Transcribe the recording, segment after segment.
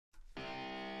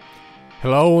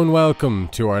Hello and welcome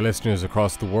to our listeners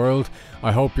across the world.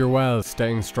 I hope you're well,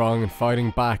 staying strong and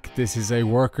fighting back. This is a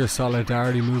worker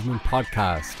solidarity movement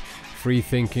podcast, free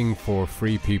thinking for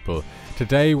free people.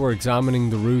 Today we're examining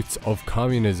the roots of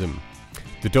communism.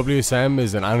 The WSM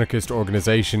is an anarchist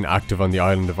organisation active on the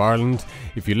island of Ireland.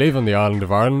 If you live on the island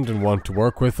of Ireland and want to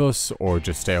work with us or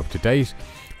just stay up to date,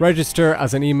 register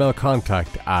as an email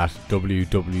contact at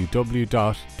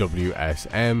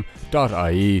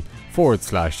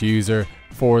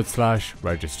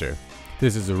www.wsm.ie/user/register.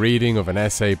 This is a reading of an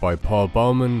essay by Paul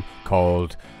Bowman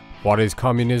called What is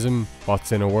Communism?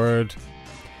 What's in a Word?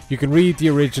 You can read the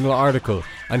original article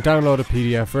and download a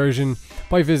PDF version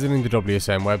by visiting the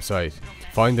WSM website.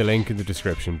 Find the link in the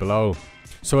description below.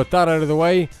 So with that out of the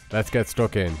way, let's get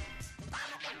stuck in.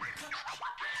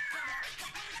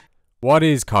 What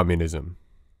is communism?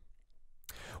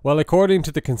 Well, according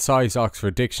to the concise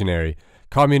Oxford Dictionary,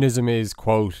 communism is,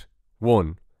 quote,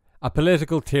 1. A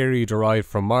political theory derived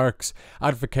from Marx,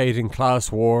 advocating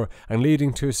class war and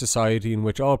leading to a society in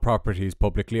which all property is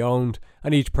publicly owned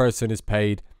and each person is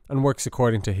paid and works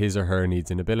according to his or her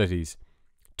needs and abilities.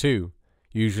 2.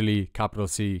 Usually capital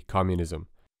C, communism.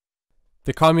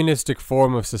 The communistic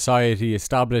form of society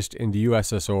established in the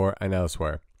USSR and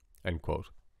elsewhere, end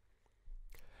quote.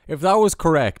 If that was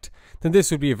correct, then this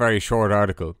would be a very short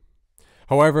article.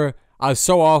 However, as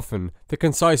so often, the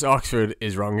concise Oxford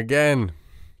is wrong again.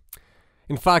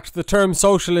 In fact, the terms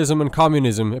socialism and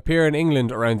communism appear in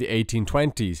England around the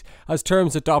 1820s as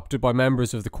terms adopted by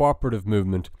members of the cooperative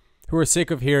movement who were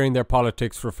sick of hearing their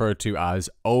politics referred to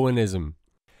as Owenism.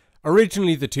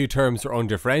 Originally, the two terms were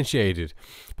undifferentiated,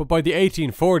 but by the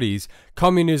 1840s,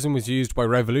 communism was used by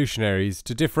revolutionaries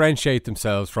to differentiate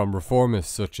themselves from reformists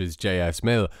such as J.S.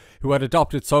 Mill, who had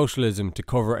adopted socialism to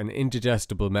cover an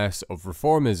indigestible mess of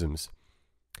reformisms.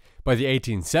 By the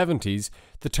 1870s,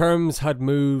 the terms had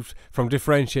moved from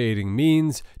differentiating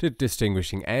means to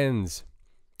distinguishing ends.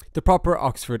 The proper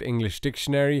Oxford English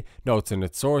Dictionary notes in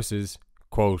its sources,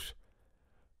 quote,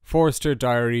 Forster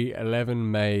Diary, 11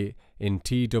 May in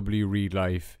T.W. Reed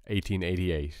Life,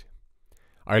 1888.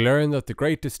 I learn that the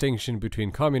great distinction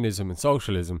between communism and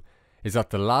socialism is that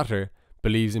the latter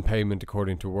believes in payment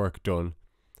according to work done,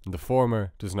 and the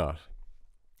former does not.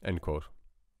 End quote.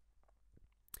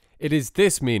 It is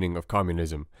this meaning of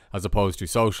communism, as opposed to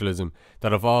socialism,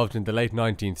 that evolved in the late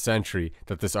 19th century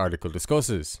that this article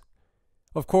discusses.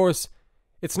 Of course,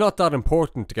 it's not that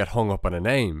important to get hung up on a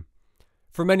name.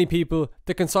 For many people,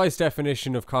 the concise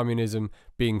definition of communism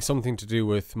being something to do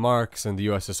with Marx and the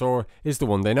USSR is the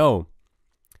one they know.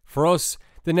 For us,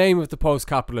 the name of the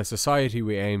post-capitalist society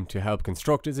we aim to help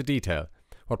construct is a detail.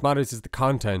 What matters is the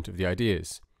content of the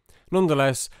ideas.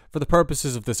 Nonetheless, for the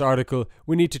purposes of this article,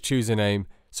 we need to choose a name,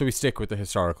 so we stick with the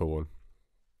historical one.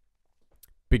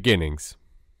 Beginnings.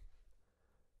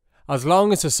 As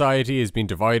long as society has been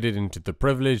divided into the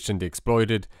privileged and the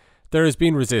exploited, there has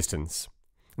been resistance.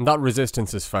 And that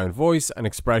resistance has found voice and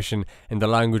expression in the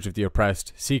language of the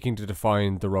oppressed seeking to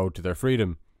define the road to their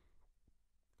freedom.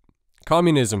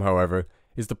 Communism, however,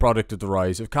 is the product of the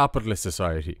rise of capitalist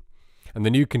society and the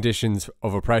new conditions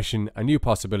of oppression and new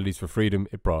possibilities for freedom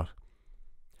it brought.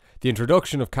 The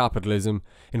introduction of capitalism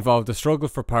involved the struggle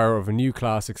for power of a new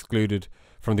class excluded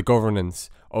from the governance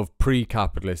of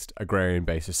pre-capitalist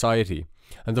agrarian-based society,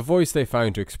 and the voice they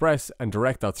found to express and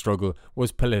direct that struggle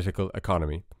was political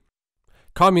economy.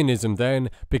 Communism then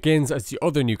begins as the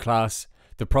other new class,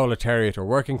 the proletariat or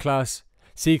working class,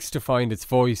 seeks to find its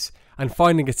voice and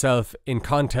finding itself in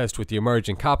contest with the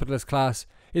emerging capitalist class,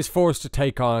 is forced to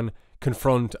take on,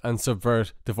 confront and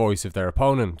subvert the voice of their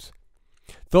opponent.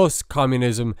 Thus,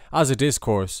 communism as a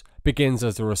discourse begins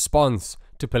as a response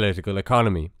to political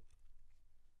economy.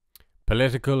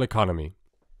 Political economy.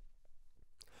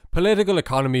 Political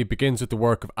economy begins with the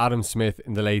work of Adam Smith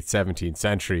in the late 17th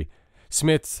century.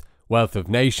 Smith's Wealth of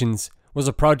Nations was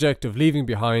a project of leaving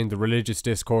behind the religious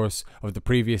discourse of the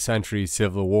previous century's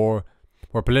civil war,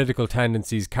 where political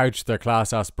tendencies couched their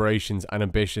class aspirations and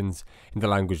ambitions in the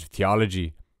language of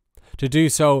theology. To do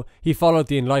so, he followed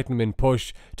the Enlightenment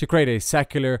push to create a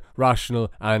secular,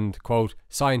 rational and, quote,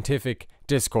 scientific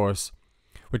discourse,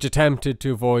 which attempted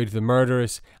to avoid the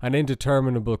murderous and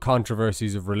indeterminable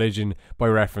controversies of religion by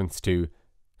reference to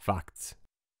facts.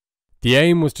 The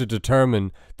aim was to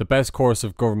determine the best course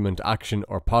of government action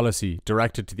or policy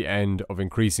directed to the end of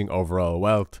increasing overall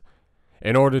wealth.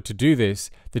 In order to do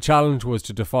this, the challenge was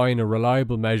to define a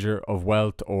reliable measure of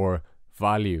wealth or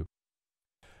value.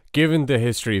 Given the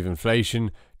history of inflation,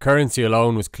 currency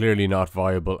alone was clearly not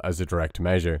viable as a direct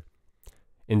measure.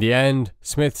 In the end,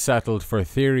 Smith settled for a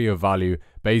theory of value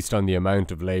based on the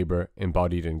amount of labour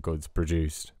embodied in goods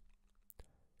produced.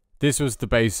 This was the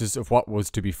basis of what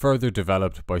was to be further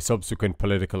developed by subsequent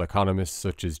political economists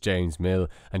such as James Mill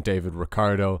and David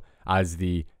Ricardo as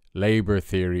the labour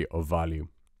theory of value.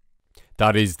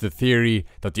 That is, the theory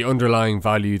that the underlying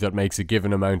value that makes a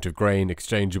given amount of grain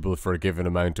exchangeable for a given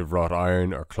amount of wrought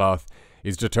iron or cloth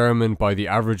is determined by the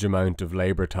average amount of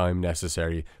labour time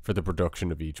necessary for the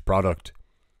production of each product.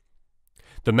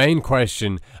 The main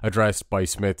question addressed by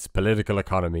Smith's political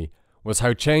economy was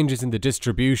how changes in the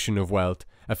distribution of wealth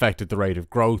affected the rate of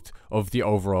growth of the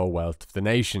overall wealth of the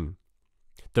nation.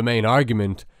 The main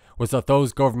argument was that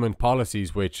those government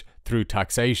policies which, through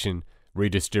taxation,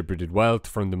 redistributed wealth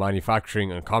from the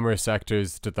manufacturing and commerce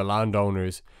sectors to the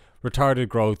landowners, retarded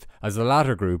growth, as the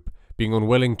latter group, being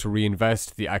unwilling to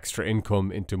reinvest the extra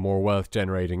income into more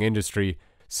wealth-generating industry,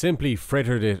 simply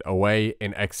frittered it away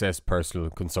in excess personal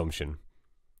consumption.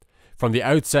 From the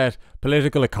outset,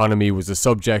 political economy was a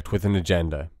subject with an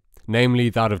agenda, namely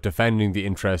that of defending the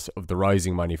interests of the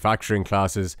rising manufacturing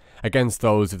classes against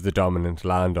those of the dominant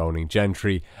landowning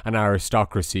gentry and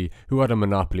aristocracy who had a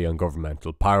monopoly on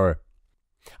governmental power.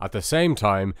 At the same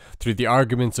time, through the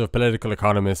arguments of political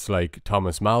economists like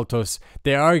Thomas Malthus,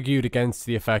 they argued against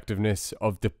the effectiveness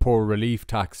of the poor relief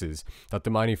taxes that the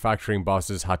manufacturing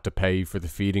bosses had to pay for the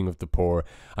feeding of the poor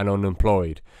and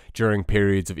unemployed during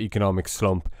periods of economic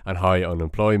slump and high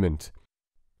unemployment.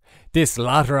 This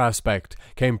latter aspect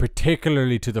came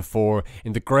particularly to the fore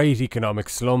in the great economic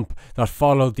slump that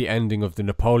followed the ending of the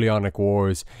Napoleonic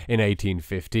Wars in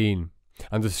 1815.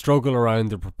 And the struggle around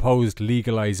the proposed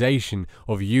legalization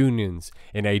of unions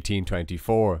in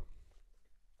 1824.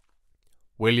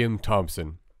 William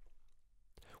Thompson.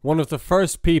 One of the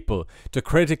first people to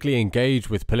critically engage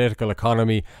with political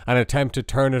economy and attempt to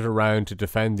turn it around to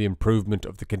defend the improvement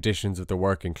of the conditions of the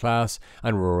working class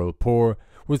and rural poor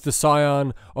was the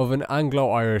scion of an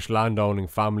Anglo-Irish landowning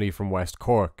family from West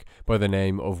Cork by the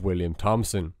name of William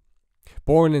Thompson.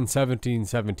 Born in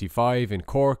 1775 in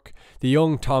Cork, the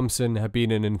young Thompson had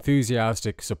been an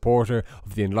enthusiastic supporter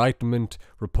of the Enlightenment,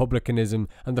 republicanism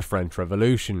and the French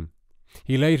Revolution.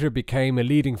 He later became a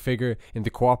leading figure in the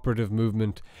cooperative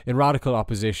movement in radical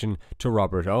opposition to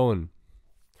Robert Owen.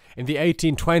 In the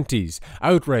 1820s,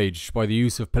 outraged by the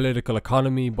use of political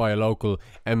economy by a local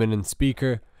eminent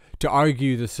speaker to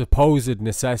argue the supposed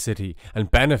necessity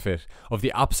and benefit of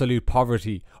the absolute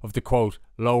poverty of the, quote,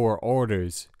 lower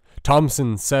orders,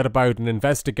 Thompson set about an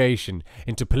investigation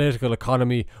into political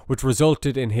economy which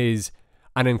resulted in his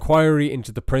An Inquiry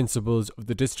into the Principles of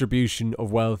the Distribution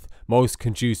of Wealth Most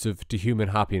Conducive to Human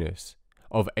Happiness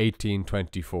of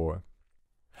 1824.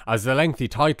 As the lengthy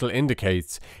title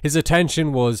indicates, his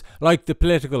attention was, like the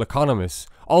political economists,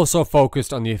 also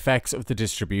focused on the effects of the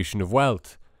distribution of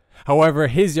wealth. However,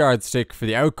 his yardstick for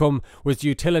the outcome was the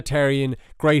utilitarian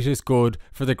greatest good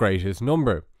for the greatest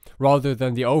number, rather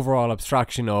than the overall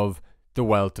abstraction of the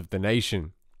wealth of the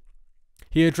nation.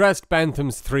 He addressed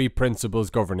Bentham's three principles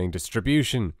governing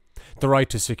distribution: the right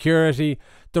to security,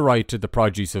 the right to the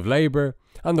produce of labour,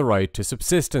 and the right to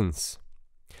subsistence.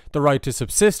 The right to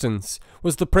subsistence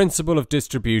was the principle of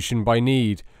distribution by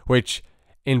need, which,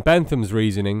 in Bentham's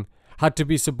reasoning, had to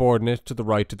be subordinate to the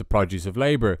right to the produce of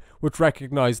labour, which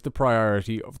recognised the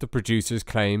priority of the producer's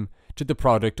claim to the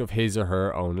product of his or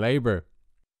her own labour.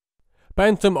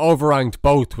 Bentham overranked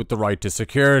both with the right to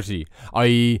security,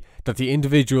 i.e. that the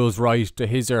individual's right to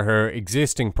his or her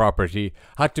existing property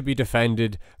had to be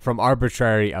defended from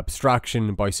arbitrary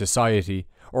abstraction by society,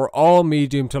 or all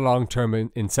medium to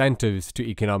long-term incentives to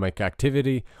economic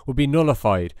activity would be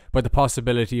nullified by the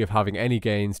possibility of having any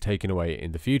gains taken away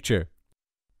in the future.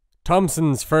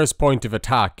 Thompson's first point of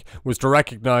attack was to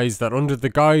recognise that under the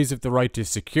guise of the right to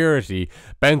security,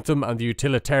 Bentham and the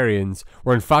utilitarians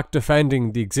were in fact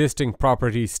defending the existing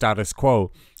property status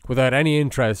quo, without any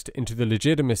interest into the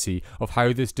legitimacy of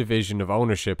how this division of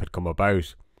ownership had come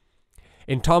about.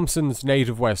 In Thompson's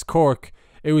native West Cork,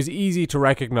 it was easy to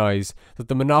recognise that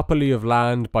the monopoly of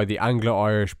land by the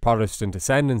Anglo-Irish Protestant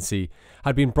ascendancy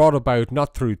had been brought about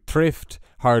not through thrift,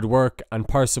 hard work and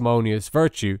parsimonious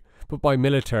virtue, but by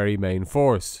military main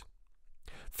force.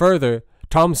 Further,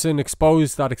 Thompson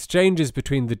exposed that exchanges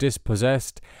between the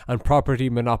dispossessed and property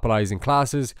monopolising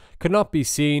classes could not be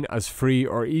seen as free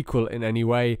or equal in any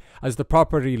way, as the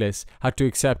propertyless had to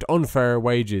accept unfair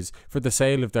wages for the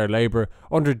sale of their labour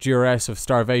under duress of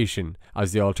starvation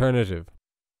as the alternative.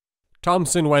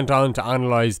 Thompson went on to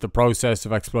analyse the process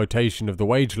of exploitation of the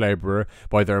wage labourer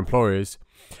by their employers,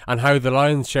 and how the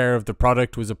lion's share of the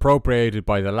product was appropriated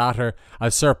by the latter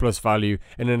as surplus value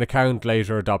in an account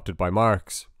later adopted by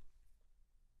Marx.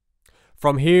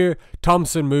 From here,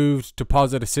 Thompson moved to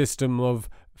posit a system of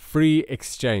free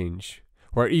exchange,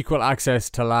 where equal access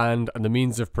to land and the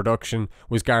means of production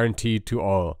was guaranteed to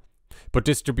all, but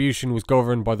distribution was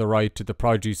governed by the right to the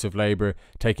produce of labour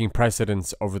taking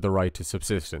precedence over the right to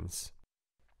subsistence.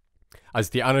 As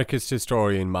the anarchist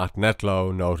historian Matt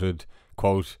Netlow noted,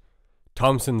 quote,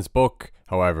 Thompson's book,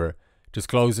 however,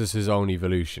 discloses his own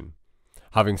evolution.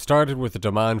 Having started with a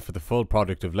demand for the full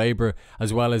product of labour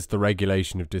as well as the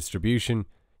regulation of distribution,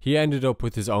 he ended up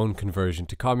with his own conversion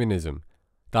to communism,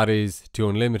 that is, to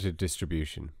unlimited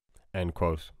distribution. End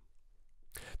quote.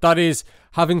 That is,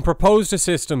 having proposed a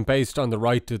system based on the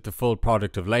right to the full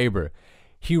product of labour,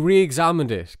 he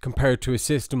re-examined it compared to a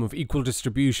system of equal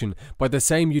distribution by the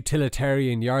same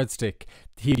utilitarian yardstick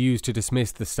he used to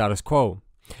dismiss the status quo,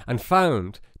 and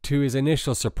found, to his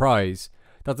initial surprise,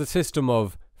 that the system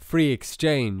of free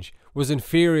exchange was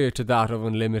inferior to that of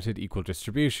unlimited equal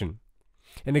distribution.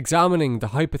 In examining the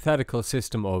hypothetical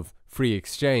system of free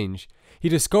exchange, he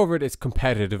discovered its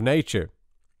competitive nature.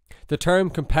 The term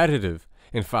competitive,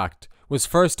 in fact, was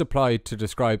first applied to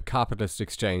describe capitalist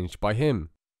exchange by him.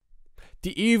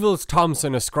 The evils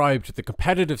Thompson ascribed to the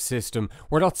competitive system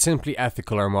were not simply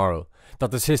ethical or moral,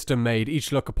 that the system made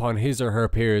each look upon his or her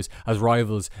peers as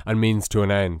rivals and means to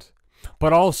an end,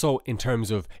 but also in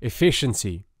terms of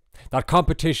efficiency, that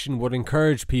competition would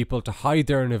encourage people to hide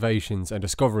their innovations and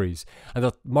discoveries, and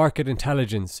that market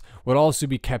intelligence would also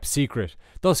be kept secret,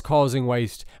 thus causing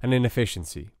waste and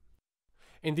inefficiency.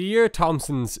 In the year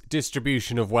Thompson's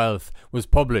Distribution of Wealth was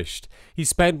published, he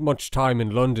spent much time in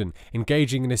London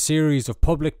engaging in a series of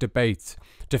public debates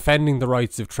defending the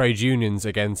rights of trade unions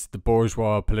against the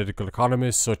bourgeois political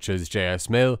economists such as J.S.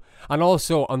 Mill, and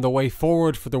also on the way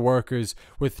forward for the workers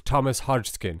with Thomas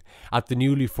Hodgkin at the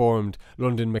newly formed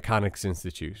London Mechanics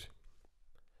Institute.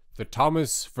 The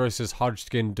Thomas versus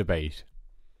Hodgkin debate.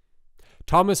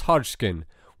 Thomas Hodgkin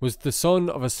was the son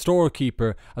of a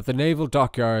storekeeper at the naval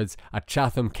dockyards at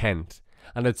Chatham, Kent,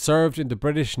 and had served in the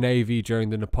British Navy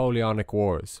during the Napoleonic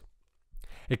Wars.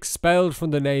 Expelled from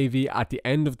the Navy at the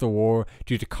end of the war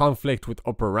due to conflict with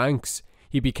upper ranks,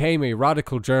 he became a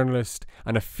radical journalist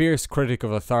and a fierce critic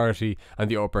of authority and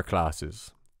the upper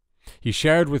classes. He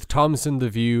shared with Thompson the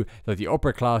view that the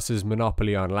upper classes'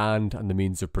 monopoly on land and the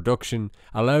means of production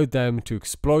allowed them to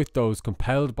exploit those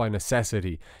compelled by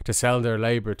necessity to sell their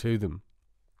labour to them.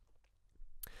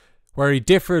 Where he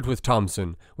differed with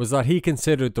Thompson was that he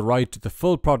considered the right to the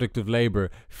full product of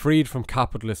labour freed from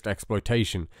capitalist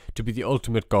exploitation to be the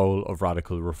ultimate goal of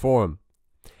radical reform.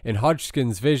 In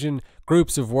Hodgkin's vision,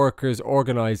 groups of workers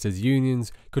organised as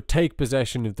unions could take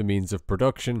possession of the means of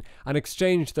production and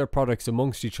exchange their products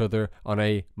amongst each other on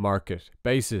a market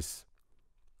basis.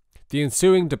 The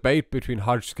ensuing debate between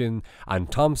Hodgkin and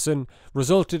Thompson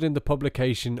resulted in the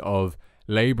publication of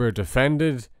Labour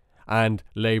Defended and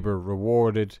Labour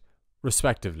Rewarded,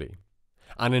 respectively,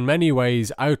 and in many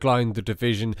ways outlined the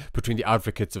division between the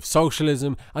advocates of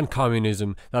socialism and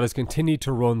communism that has continued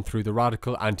to run through the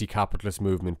radical anti-capitalist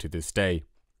movement to this day.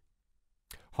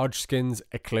 Hodgkin's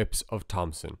eclipse of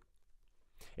Thompson.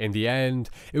 In the end,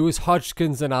 it was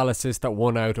Hodgkin's analysis that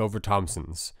won out over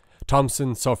Thompson's.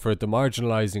 Thompson suffered the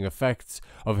marginalising effects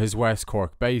of his West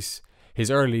Cork base, his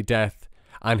early death,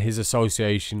 and his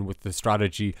association with the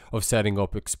strategy of setting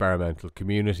up experimental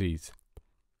communities.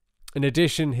 In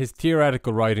addition, his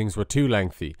theoretical writings were too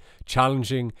lengthy,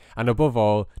 challenging, and above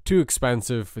all, too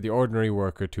expensive for the ordinary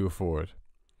worker to afford.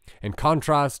 In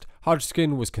contrast,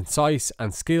 Hodgkin was concise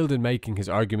and skilled in making his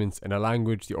arguments in a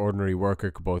language the ordinary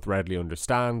worker could both readily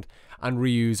understand and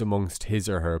reuse amongst his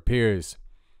or her peers.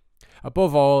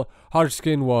 Above all,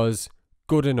 Hodgkin was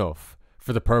good enough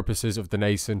for the purposes of the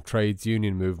nascent trades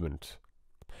union movement.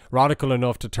 Radical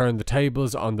enough to turn the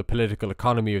tables on the political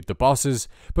economy of the bosses,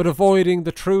 but avoiding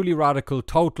the truly radical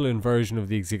total inversion of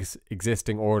the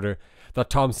existing order that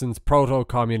Thompson's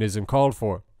proto-communism called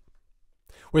for.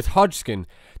 With Hodgkin,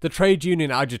 the trade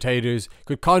union agitators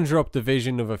could conjure up the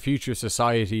vision of a future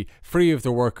society free of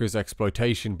the workers'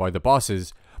 exploitation by the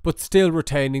bosses, but still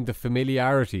retaining the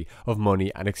familiarity of money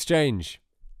and exchange.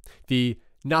 The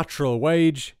natural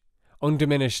wage,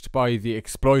 undiminished by the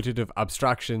exploitative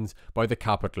abstractions by the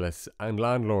capitalists and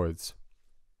landlords.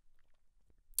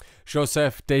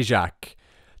 Joseph Déjacque,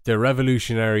 The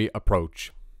Revolutionary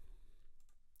Approach.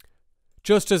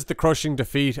 Just as the crushing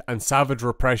defeat and savage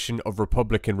repression of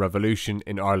Republican revolution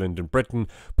in Ireland and Britain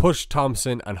pushed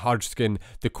Thompson and Hodgkin,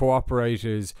 the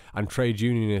cooperators and trade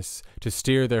unionists, to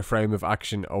steer their frame of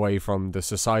action away from the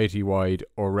society-wide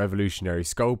or revolutionary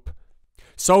scope,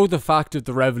 so the fact of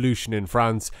the revolution in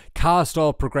France cast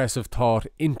all progressive thought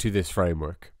into this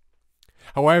framework.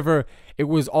 However, it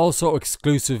was also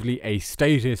exclusively a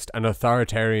statist and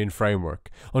authoritarian framework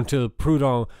until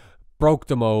Proudhon broke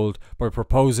the mould by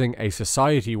proposing a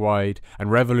society-wide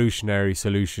and revolutionary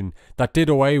solution that did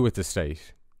away with the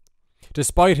state.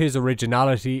 Despite his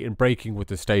originality in breaking with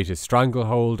the state's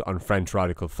stranglehold on French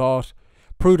radical thought,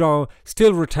 Proudhon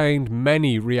still retained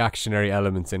many reactionary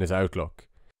elements in his outlook.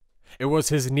 It was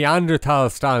his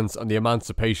Neanderthal stance on the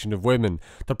emancipation of women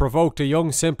that provoked a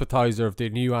young sympathiser of the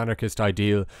new anarchist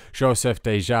ideal, Joseph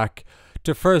Déjacque,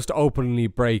 to first openly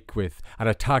break with and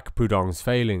attack Proudhon's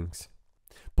failings.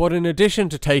 But in addition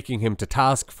to taking him to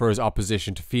task for his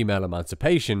opposition to female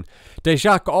emancipation,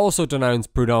 Déjacque also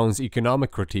denounced Proudhon's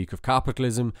economic critique of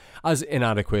capitalism as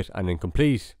inadequate and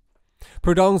incomplete.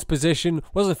 Proudhon's position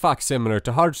was in fact similar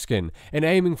to Hodgkin in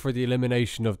aiming for the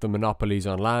elimination of the monopolies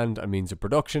on land and means of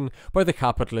production by the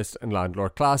capitalist and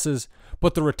landlord classes,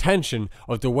 but the retention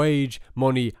of the wage,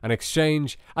 money and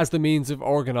exchange as the means of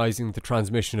organising the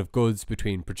transmission of goods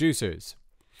between producers.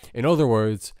 In other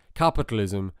words,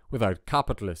 capitalism without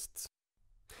capitalists.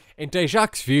 In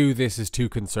Déjacque's view, this is too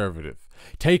conservative,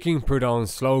 taking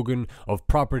Proudhon's slogan of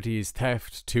property is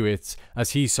theft to its,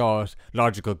 as he saw it,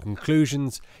 logical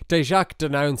conclusions. Déjacque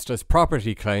denounced as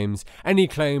property claims any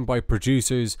claim by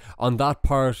producers on that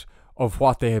part of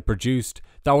what they had produced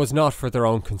that was not for their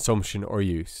own consumption or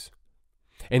use.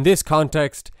 In this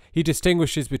context, he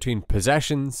distinguishes between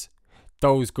possessions,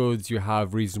 those goods you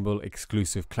have reasonable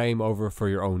exclusive claim over for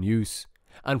your own use,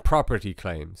 and property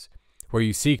claims, where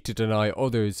you seek to deny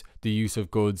others the use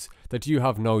of goods that you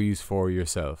have no use for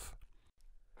yourself.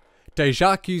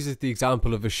 Déjacque uses the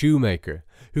example of a shoemaker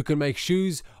who can make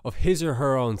shoes of his or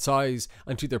her own size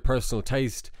and to their personal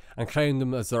taste and claim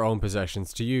them as their own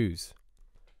possessions to use.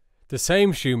 The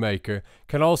same shoemaker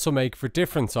can also make for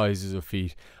different sizes of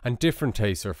feet and different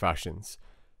tastes or fashions.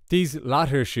 These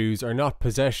latter shoes are not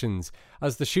possessions,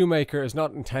 as the shoemaker is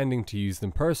not intending to use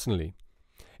them personally.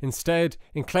 Instead,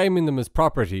 in claiming them as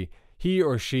property, he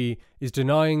or she is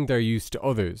denying their use to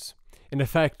others, in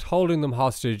effect holding them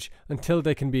hostage until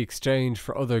they can be exchanged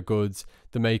for other goods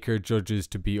the maker judges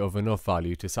to be of enough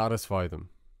value to satisfy them.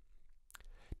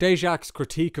 Déjacque's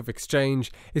critique of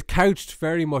exchange is couched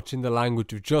very much in the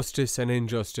language of justice and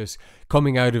injustice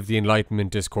coming out of the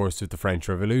Enlightenment discourse of the French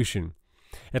Revolution.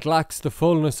 It lacks the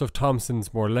fullness of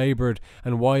Thompson's more laboured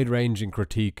and wide-ranging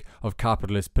critique of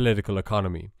capitalist political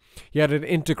economy. Yet it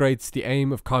integrates the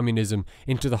aim of communism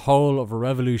into the whole of a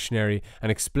revolutionary and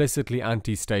explicitly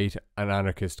anti-state and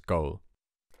anarchist goal.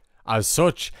 As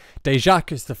such,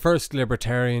 Déjacque is the first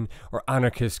libertarian or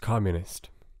anarchist communist.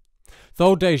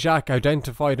 Though Déjacque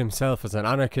identified himself as an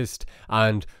anarchist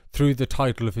and, through the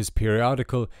title of his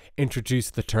periodical,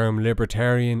 introduced the term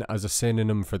libertarian as a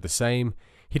synonym for the same,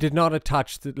 he did not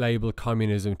attach the label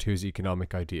communism to his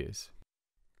economic ideas.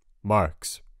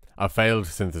 Marx, a failed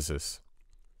synthesis.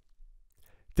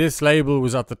 This label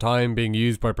was at the time being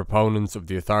used by proponents of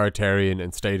the authoritarian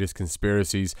and statist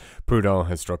conspiracies Proudhon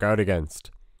had struck out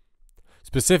against.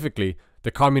 Specifically,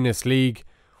 the Communist League,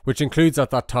 which includes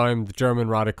at that time the German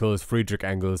radicals Friedrich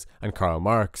Engels and Karl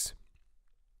Marx.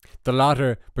 The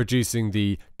latter producing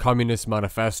the Communist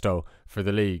Manifesto for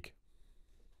the League.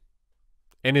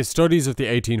 In his studies of the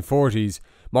 1840s,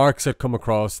 Marx had come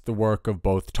across the work of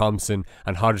both Thompson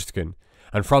and Hodgkin,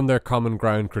 and from their common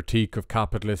ground critique of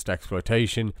capitalist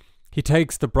exploitation, he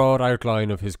takes the broad outline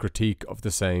of his critique of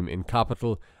the same in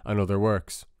Capital and other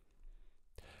works.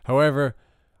 However,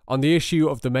 on the issue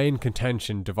of the main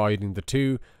contention dividing the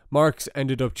two, Marx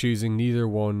ended up choosing neither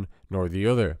one nor the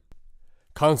other.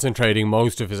 Concentrating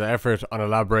most of his effort on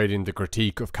elaborating the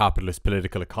critique of capitalist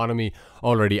political economy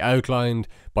already outlined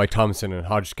by Thompson and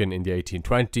Hodgkin in the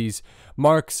 1820s,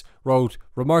 Marx wrote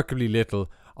remarkably little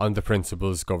on the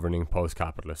principles governing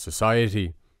post-capitalist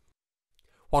society.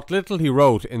 What little he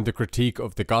wrote in the critique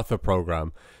of the Gotha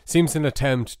programme seems an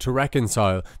attempt to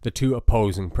reconcile the two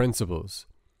opposing principles.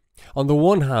 On the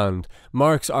one hand,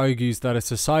 Marx argues that a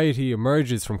society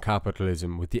emerges from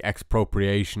capitalism with the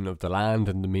expropriation of the land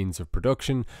and the means of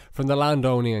production from the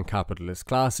landowning and capitalist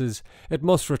classes. It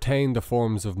must retain the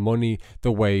forms of money,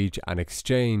 the wage and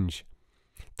exchange.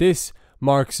 This,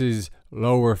 Marx's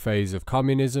lower phase of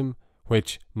communism,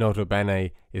 which, nota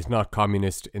bene, is not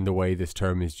communist in the way this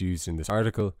term is used in this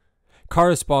article,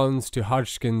 corresponds to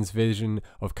Hodgkin's vision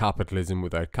of capitalism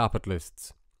without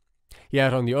capitalists.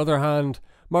 Yet, on the other hand,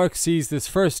 Marx sees this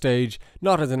first stage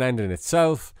not as an end in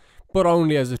itself, but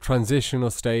only as a transitional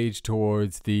stage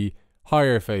towards the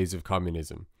higher phase of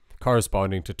communism,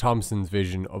 corresponding to Thompson's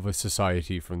vision of a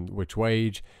society from which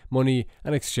wage, money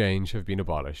and exchange have been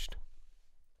abolished.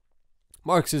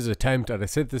 Marx's attempt at a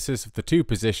synthesis of the two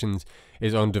positions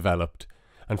is undeveloped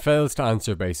and fails to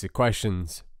answer basic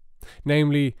questions,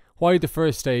 namely, why the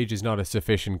first stage is not a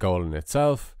sufficient goal in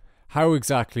itself, How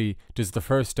exactly does the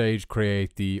first stage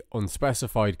create the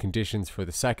unspecified conditions for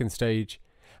the second stage?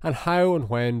 And how and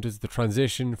when does the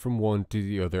transition from one to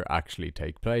the other actually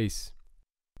take place?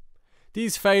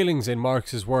 These failings in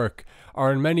Marx's work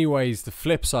are in many ways the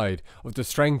flip side of the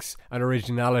strengths and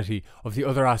originality of the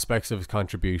other aspects of his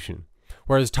contribution.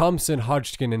 Whereas Thompson,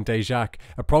 Hodgkin and Déjacque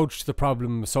approached the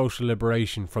problem of social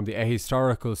liberation from the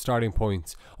ahistorical starting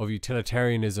points of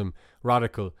utilitarianism,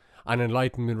 radical, and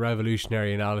Enlightenment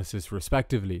revolutionary analysis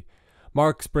respectively,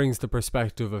 Marx brings the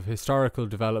perspective of historical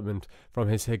development from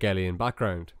his Hegelian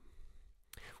background.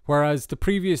 Whereas the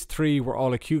previous three were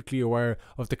all acutely aware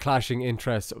of the clashing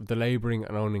interests of the labouring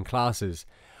and owning classes,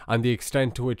 and the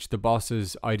extent to which the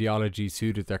bosses' ideology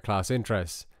suited their class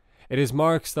interests, it is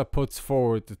Marx that puts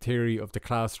forward the theory of the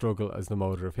class struggle as the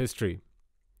motor of history.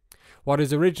 What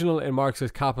is original in Marx's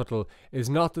Capital is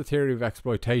not the theory of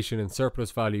exploitation and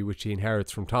surplus value which he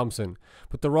inherits from Thompson,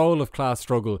 but the role of class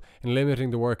struggle in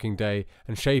limiting the working day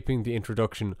and shaping the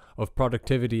introduction of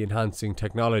productivity-enhancing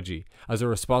technology as a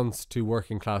response to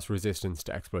working class resistance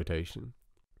to exploitation.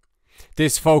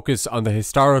 This focus on the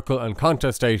historical and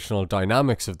contestational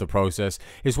dynamics of the process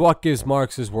is what gives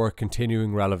Marx's work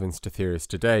continuing relevance to theorists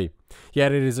today,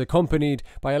 yet it is accompanied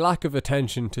by a lack of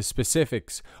attention to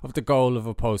specifics of the goal of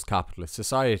a post-capitalist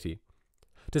society.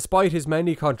 Despite his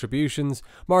many contributions,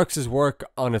 Marx's work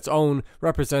on its own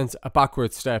represents a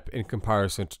backward step in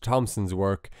comparison to Thompson's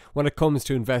work when it comes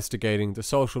to investigating the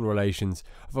social relations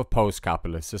of a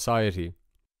post-capitalist society.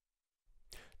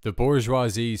 The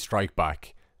bourgeoisie strike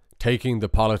back, taking the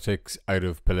politics out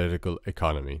of political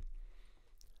economy.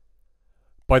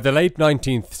 By the late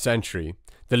 19th century,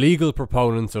 the legal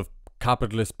proponents of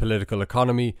capitalist political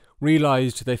economy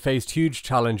realised they faced huge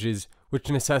challenges which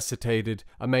necessitated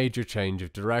a major change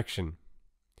of direction.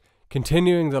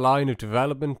 Continuing the line of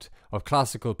development of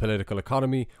classical political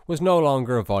economy was no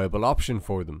longer a viable option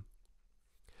for them.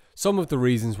 Some of the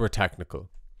reasons were technical.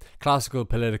 Classical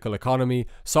political economy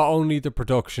saw only the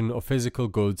production of physical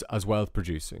goods as wealth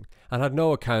producing and had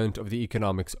no account of the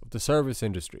economics of the service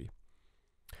industry.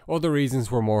 Other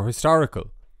reasons were more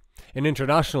historical. In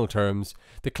international terms,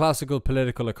 the classical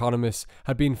political economists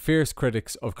had been fierce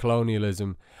critics of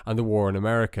colonialism and the war in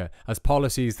America as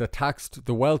policies that taxed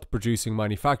the wealth-producing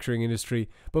manufacturing industry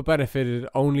but benefited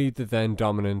only the then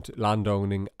dominant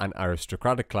landowning and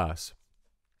aristocratic class.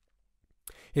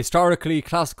 Historically,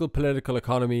 classical political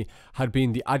economy had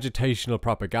been the agitational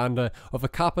propaganda of a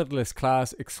capitalist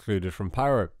class excluded from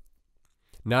power.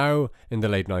 Now, in the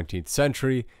late 19th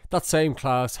century, that same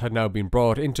class had now been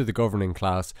brought into the governing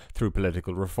class through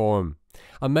political reform,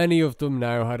 and many of them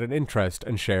now had an interest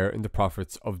and share in the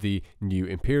profits of the new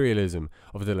imperialism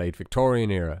of the late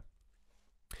Victorian era.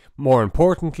 More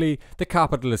importantly, the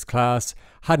capitalist class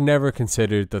had never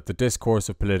considered that the discourse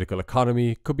of political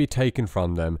economy could be taken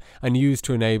from them and used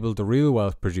to enable the real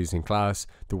wealth-producing class,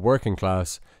 the working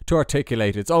class, to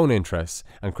articulate its own interests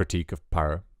and critique of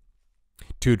power.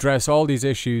 To address all these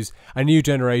issues, a new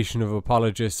generation of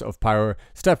apologists of power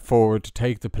stepped forward to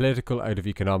take the political out of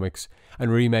economics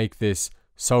and remake this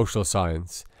social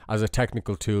science as a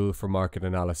technical tool for market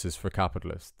analysis for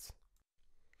capitalists.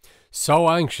 So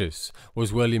anxious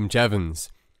was William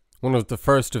Jevons, one of the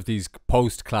first of these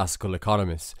post-classical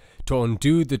economists, to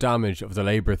undo the damage of the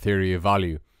labour theory of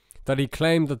value, that he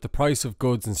claimed that the price of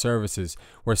goods and services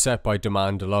were set by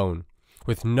demand alone,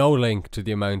 with no link to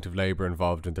the amount of labour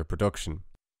involved in their production.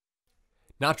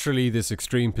 Naturally, this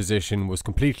extreme position was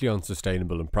completely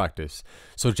unsustainable in practice,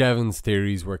 so Jevons'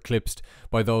 theories were eclipsed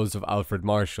by those of Alfred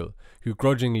Marshall, who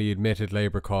grudgingly admitted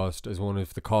labour cost as one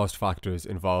of the cost factors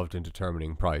involved in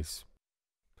determining price.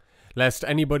 Lest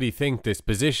anybody think this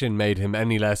position made him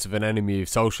any less of an enemy of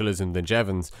socialism than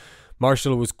Jevons,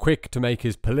 Marshall was quick to make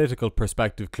his political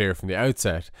perspective clear from the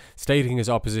outset, stating his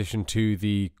opposition to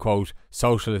the, quote,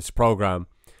 socialist programme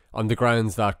on the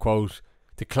grounds that, quote,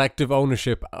 the collective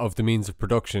ownership of the means of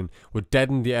production would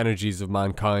deaden the energies of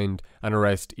mankind and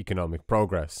arrest economic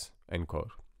progress, end quote.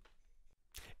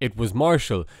 It was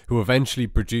Marshall who eventually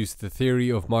produced the theory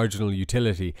of marginal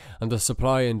utility and the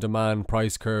supply and demand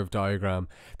price curve diagram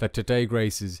that today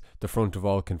graces the front of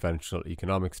all conventional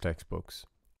economics textbooks.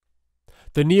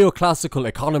 The neoclassical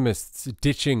economists'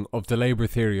 ditching of the labour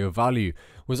theory of value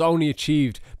was only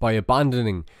achieved by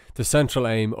abandoning the central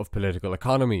aim of political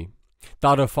economy,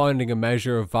 that of finding a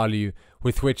measure of value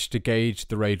with which to gauge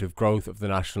the rate of growth of the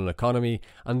national economy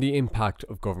and the impact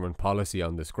of government policy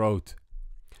on this growth.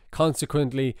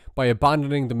 Consequently, by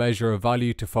abandoning the measure of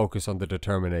value to focus on the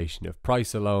determination of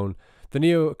price alone, the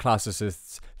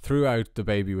neoclassicists threw out the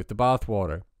baby with the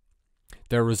bathwater.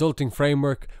 Their resulting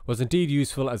framework was indeed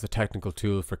useful as a technical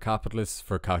tool for capitalists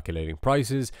for calculating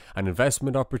prices and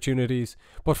investment opportunities,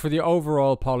 but for the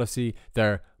overall policy,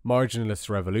 their marginalist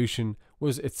revolution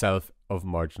was itself of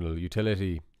marginal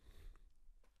utility.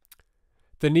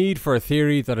 The need for a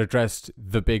theory that addressed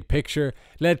the big picture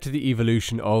led to the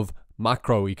evolution of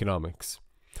macroeconomics,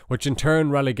 which in turn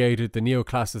relegated the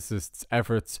neoclassicists'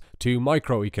 efforts to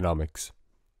microeconomics.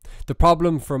 The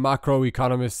problem for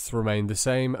macroeconomists remained the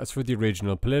same as for the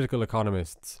original political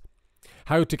economists: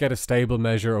 how to get a stable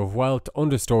measure of wealth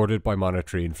undistorted by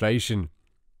monetary inflation.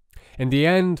 In the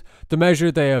end, the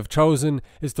measure they have chosen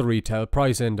is the retail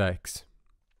price index.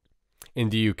 In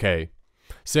the UK,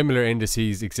 similar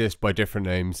indices exist by different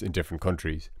names in different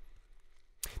countries.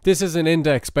 This is an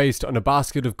index based on a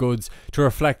basket of goods to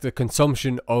reflect the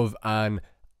consumption of an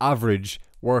average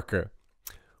worker,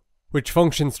 which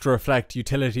functions to reflect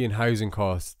utility and housing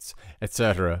costs,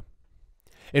 etc.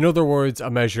 In other words, a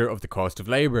measure of the cost of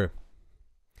labour.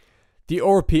 The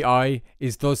RPI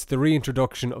is thus the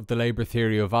reintroduction of the labour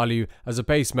theory of value as a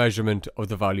base measurement of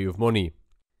the value of money.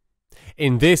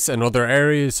 In this and other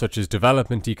areas such as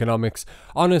development economics,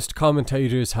 honest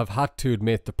commentators have had to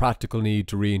admit the practical need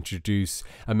to reintroduce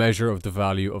a measure of the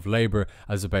value of labour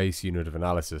as a base unit of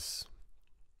analysis.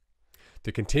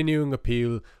 The continuing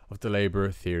appeal of the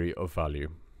labour theory of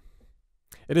value.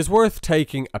 It is worth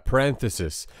taking a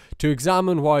parenthesis to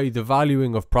examine why the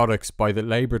valuing of products by the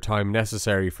labour time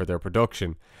necessary for their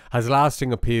production has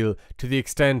lasting appeal to the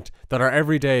extent that our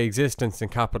everyday existence in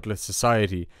capitalist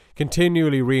society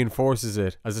continually reinforces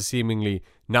it as a seemingly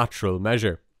natural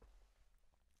measure.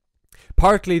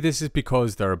 Partly this is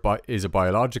because there is a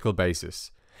biological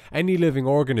basis. Any living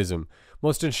organism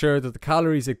must ensure that the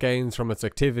calories it gains from its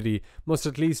activity must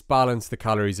at least balance the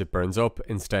calories it burns up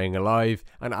in staying alive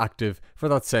and active for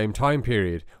that same time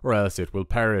period, or else it will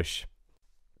perish.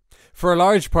 For a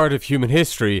large part of human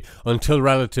history, until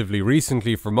relatively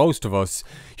recently for most of us,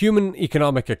 human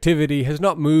economic activity has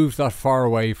not moved that far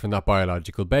away from that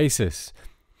biological basis.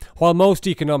 While most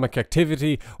economic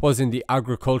activity was in the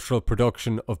agricultural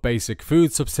production of basic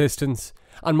food subsistence,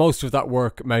 and most of that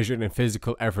work measured in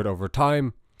physical effort over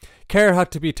time, care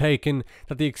had to be taken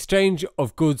that the exchange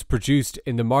of goods produced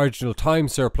in the marginal time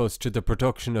surplus to the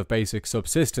production of basic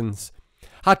subsistence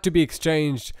had to be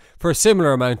exchanged for a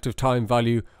similar amount of time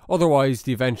value, otherwise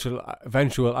the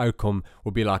eventual outcome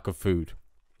would be lack of food.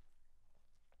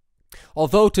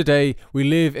 Although today we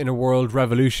live in a world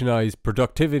revolutionised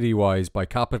productivity-wise by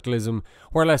capitalism,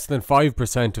 where less than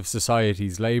 5% of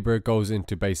society's labour goes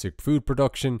into basic food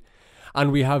production,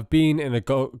 and we have been in a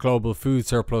global food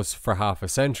surplus for half a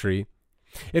century,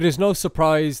 it is no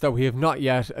surprise that we have not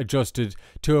yet adjusted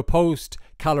to a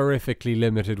post-calorifically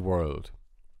limited world.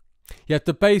 Yet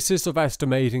the basis of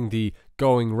estimating the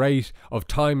going rate of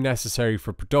time necessary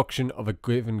for production of a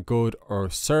given good or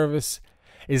service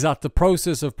is that the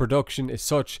process of production is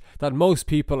such that most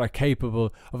people are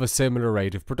capable of a similar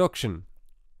rate of production.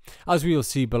 As we will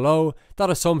see below, that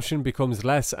assumption becomes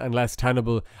less and less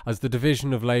tenable as the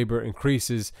division of labour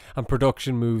increases and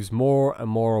production moves more and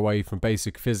more away from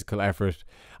basic physical effort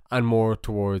and more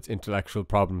towards intellectual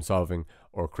problem solving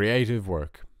or creative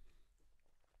work.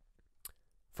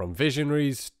 From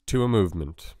visionaries to a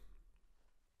movement.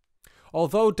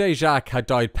 Although Desjacques had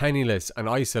died penniless and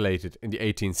isolated in the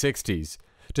 1860s,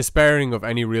 despairing of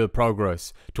any real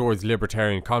progress towards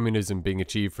libertarian communism being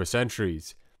achieved for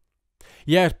centuries,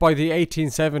 yet by the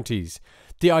 1870s,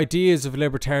 the ideas of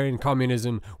libertarian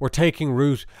communism were taking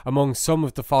root among some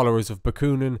of the followers of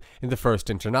Bakunin in the First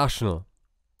International.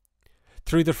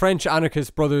 Through the French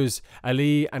anarchist brothers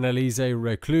Elie and Élisée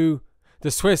Reclus,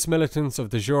 the Swiss militants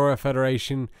of the Jura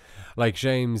Federation like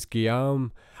James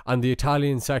Guillaume, and the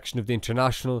Italian section of the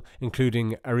International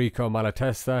including Enrico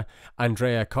Malatesta,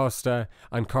 Andrea Costa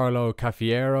and Carlo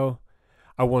Caffiero,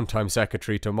 a one-time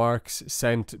secretary to Marx,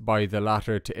 sent by the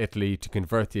latter to Italy to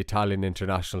convert the Italian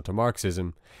International to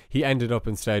Marxism. He ended up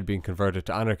instead being converted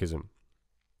to anarchism.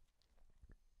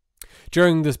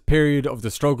 During this period of the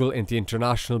struggle in the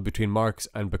International between Marx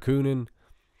and Bakunin,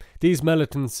 these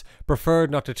militants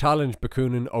preferred not to challenge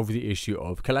Bakunin over the issue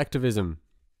of collectivism.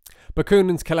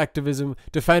 Bakunin's collectivism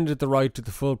defended the right to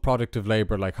the full product of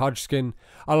labour like Hodgkin,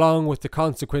 along with the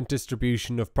consequent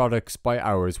distribution of products by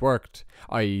hours worked,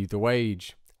 i.e. the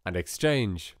wage, and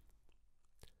exchange.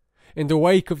 In the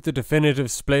wake of the definitive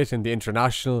split in the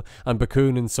International and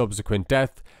Bakunin's subsequent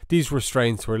death, these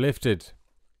restraints were lifted.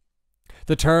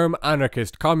 The term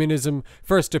anarchist communism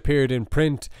first appeared in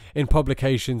print in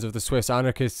publications of the Swiss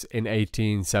anarchists in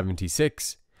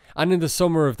 1876, and in the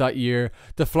summer of that year,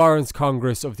 the Florence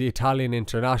Congress of the Italian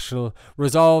International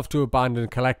resolved to abandon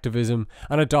collectivism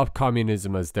and adopt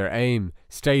communism as their aim,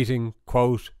 stating,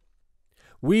 quote,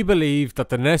 "We believe that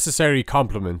the necessary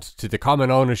complement to the common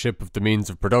ownership of the means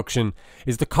of production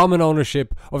is the common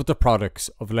ownership of the products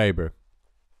of labour."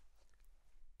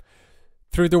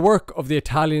 Through the work of the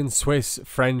Italian, Swiss,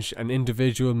 French and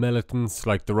individual militants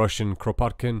like the Russian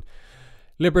Kropotkin,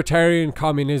 libertarian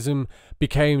communism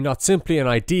became not simply an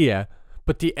idea,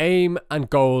 but the aim and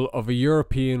goal of a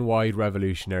European-wide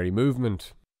revolutionary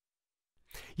movement.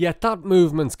 Yet that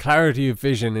movement's clarity of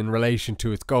vision in relation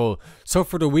to its goal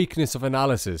suffered a weakness of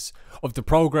analysis of the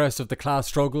progress of the class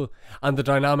struggle and the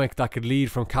dynamic that could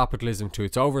lead from capitalism to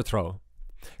its overthrow.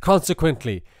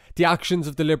 Consequently, the actions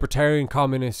of the libertarian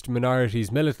communist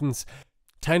minorities militants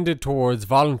tended towards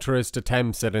voluntarist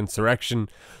attempts at insurrection,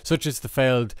 such as the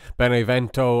failed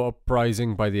Benevento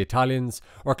uprising by the Italians,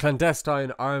 or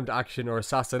clandestine armed action or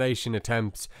assassination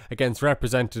attempts against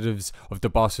representatives of the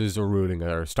bosses or ruling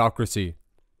aristocracy.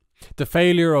 The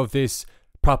failure of this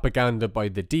propaganda by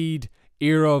the deed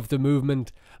era of the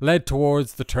movement led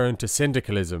towards the turn to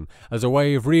syndicalism as a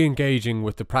way of re-engaging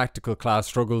with the practical class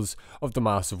struggles of the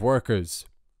mass of workers.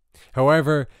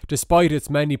 However, despite its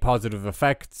many positive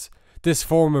effects, this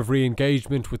form of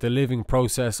re-engagement with the living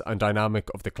process and dynamic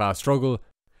of the class struggle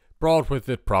brought with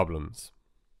it problems.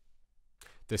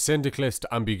 The syndicalist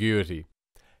ambiguity.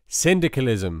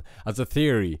 Syndicalism, as a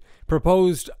theory,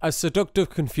 proposed a seductive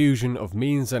confusion of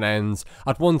means and ends,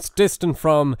 at once distant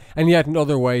from, and yet in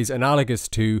other ways analogous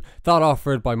to, that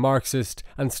offered by Marxist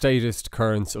and statist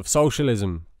currents of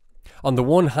socialism. On the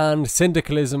one hand,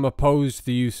 syndicalism opposed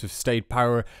the use of state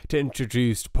power to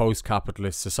introduce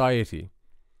post-capitalist society.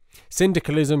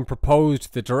 Syndicalism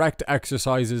proposed the direct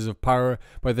exercises of power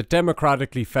by the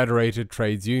democratically federated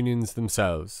trades unions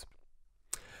themselves.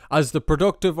 As the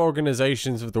productive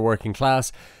organisations of the working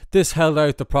class, this held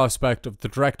out the prospect of the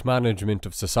direct management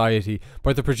of society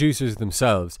by the producers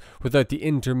themselves, without the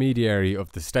intermediary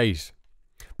of the state.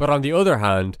 But on the other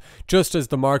hand, just as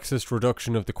the Marxist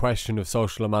reduction of the question of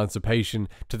social emancipation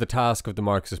to the task of the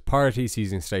Marxist Party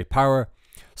seizing state power,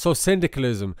 so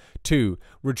syndicalism, too,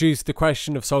 reduced the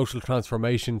question of social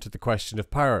transformation to the question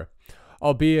of power,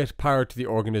 albeit power to the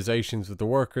organisations of the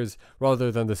workers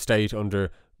rather than the state under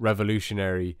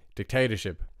revolutionary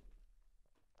dictatorship.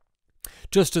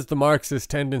 Just as the Marxist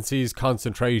tendencies'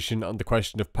 concentration on the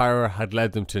question of power had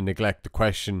led them to neglect the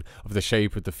question of the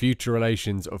shape of the future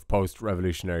relations of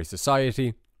post-revolutionary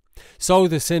society, so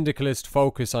the syndicalist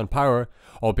focus on power,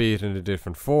 albeit in a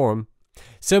different form,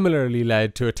 similarly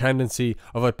led to a tendency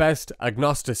of at best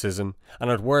agnosticism and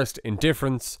at worst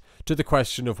indifference to the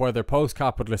question of whether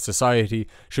post-capitalist society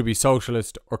should be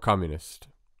socialist or communist.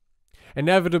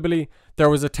 Inevitably, there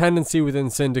was a tendency within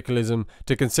syndicalism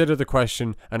to consider the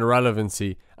question an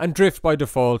irrelevancy and drift by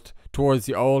default towards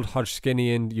the old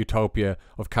Hodgkinian utopia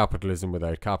of capitalism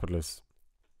without capitalists.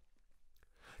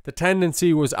 The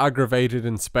tendency was aggravated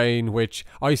in Spain, which,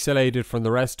 isolated from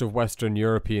the rest of Western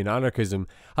European anarchism,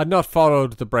 had not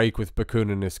followed the break with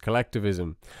Bakuninist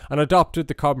collectivism, and adopted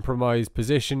the compromise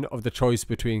position of the choice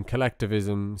between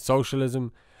collectivism,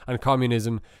 socialism, and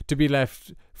communism to be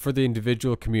left for the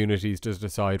individual communities to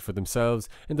decide for themselves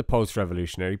in the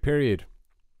post-revolutionary period.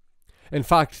 In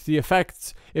fact, the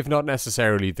effects, if not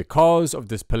necessarily the cause, of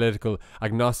this political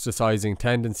agnosticizing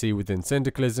tendency within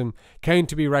syndicalism came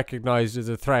to be recognized as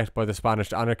a threat by the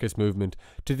Spanish anarchist movement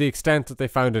to the extent that they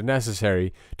found it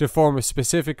necessary to form a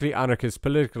specifically anarchist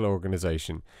political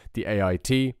organization, the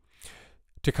AIT,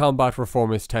 to combat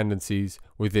reformist tendencies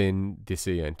within the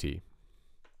CNT.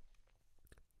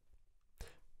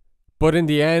 But in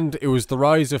the end, it was the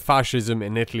rise of fascism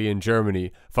in Italy and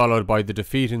Germany, followed by the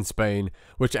defeat in Spain,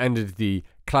 which ended the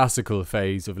classical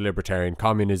phase of libertarian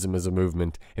communism as a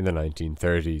movement in the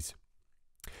 1930s.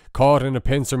 Caught in a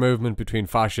pincer movement between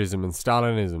fascism and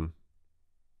Stalinism.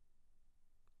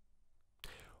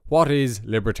 What is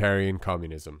libertarian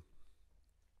communism?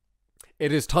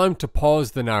 It is time to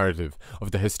pause the narrative of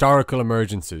the historical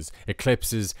emergences,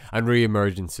 eclipses and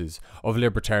re-emergences of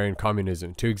libertarian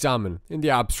communism to examine, in the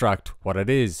abstract, what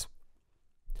it is.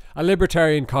 A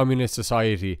libertarian communist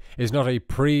society is not a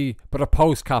but a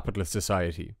post-capitalist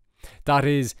society. That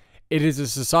is, it is a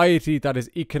society that is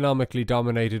economically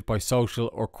dominated by social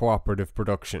or cooperative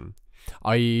production,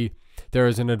 i.e., there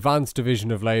is an advanced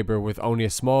division of labour with only a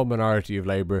small minority of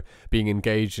labour being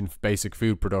engaged in basic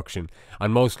food production,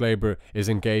 and most labour is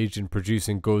engaged in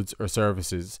producing goods or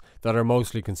services that are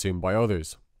mostly consumed by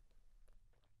others.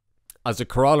 As a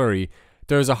corollary,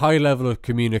 there is a high level of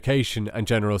communication and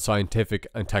general scientific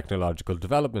and technological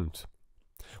development.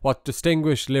 What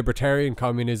distinguished libertarian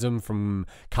communism from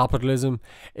capitalism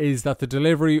is that the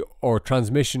delivery or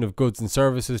transmission of goods and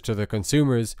services to the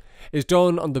consumers is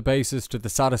done on the basis to the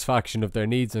satisfaction of their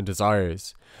needs and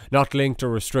desires, not linked or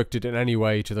restricted in any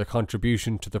way to their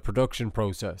contribution to the production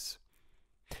process.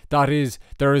 That is,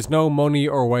 there is no money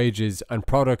or wages, and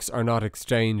products are not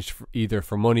exchanged either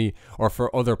for money or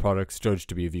for other products judged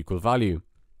to be of equal value,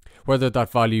 whether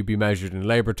that value be measured in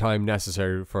labour time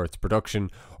necessary for its production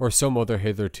or some other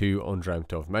hitherto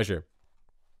undreamt of measure.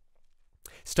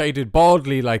 Stated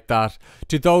baldly like that,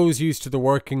 to those used to the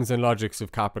workings and logics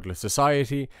of capitalist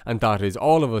society, and that is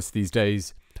all of us these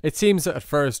days, it seems at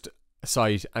first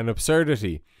sight an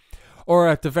absurdity, or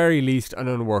at the very least an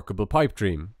unworkable pipe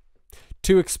dream.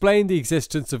 To explain the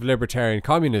existence of libertarian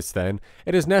communists, then,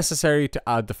 it is necessary to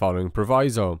add the following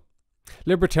proviso.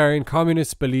 Libertarian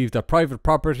communists believe that private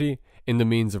property in the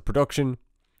means of production,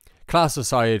 class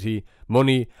society,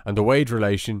 money, and the wage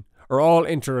relation are all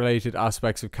interrelated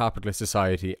aspects of capitalist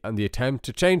society, and the attempt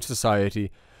to change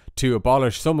society to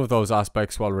abolish some of those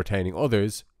aspects while retaining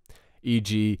others,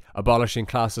 e.g., abolishing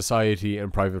class society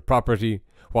and private property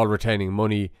while retaining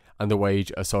money and the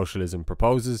wage as socialism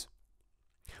proposes,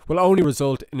 will only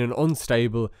result in an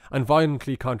unstable and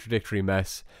violently contradictory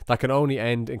mess that can only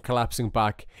end in collapsing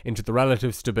back into the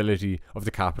relative stability of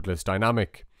the capitalist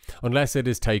dynamic, unless it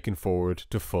is taken forward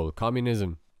to full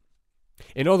communism.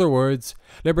 In other words,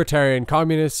 libertarian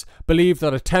communists believe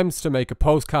that attempts to make a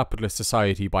post-capitalist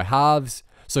society by halves,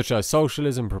 such as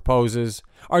socialism proposes,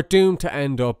 are doomed to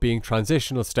end up being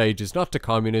transitional stages not to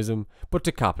communism, but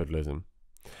to capitalism,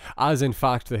 as in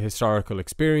fact the historical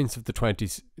experience of the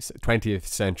 20th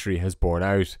century has borne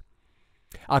out,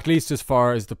 at least as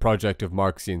far as the project of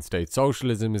Marxian state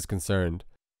socialism is concerned.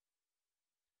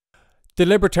 The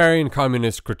libertarian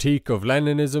communist critique of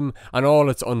Leninism and all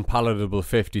its unpalatable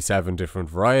 57 different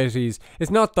varieties is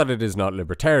not that it is not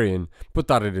libertarian, but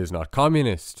that it is not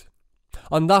communist.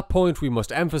 On that point we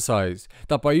must emphasize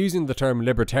that by using the term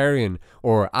libertarian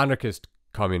or anarchist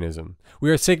communism, we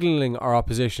are signalling our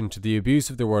opposition to the abuse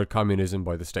of the word communism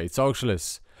by the state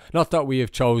socialists, not that we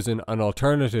have chosen an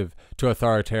alternative to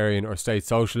authoritarian or state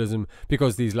socialism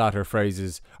because these latter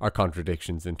phrases are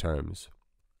contradictions in terms.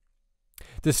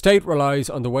 The state relies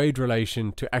on the wage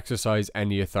relation to exercise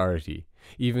any authority,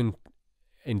 even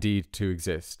indeed to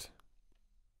exist.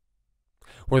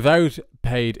 Without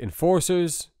paid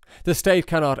enforcers, the state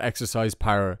cannot exercise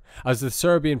power, as the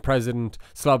Serbian president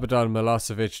Slobodan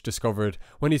Milosevic discovered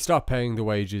when he stopped paying the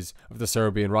wages of the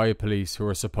Serbian riot police who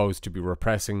were supposed to be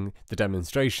repressing the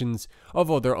demonstrations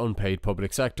of other unpaid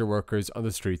public sector workers on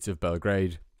the streets of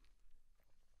Belgrade.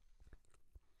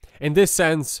 In this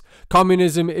sense,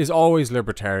 communism is always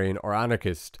libertarian or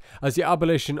anarchist, as the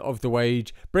abolition of the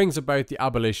wage brings about the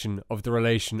abolition of the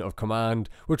relation of command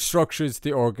which structures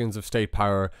the organs of state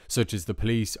power such as the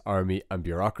police, army and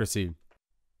bureaucracy.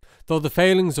 Though the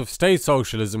failings of state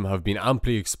socialism have been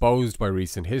amply exposed by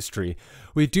recent history,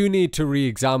 we do need to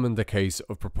re-examine the case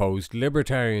of proposed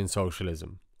libertarian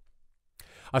socialism.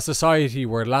 A society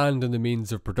where land and the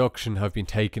means of production have been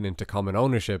taken into common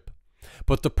ownership,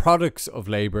 but the products of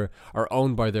labour are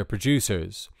owned by their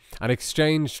producers and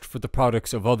exchanged for the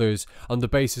products of others on the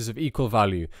basis of equal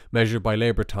value measured by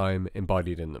labour time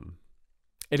embodied in them.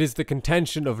 It is the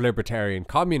contention of libertarian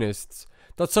communists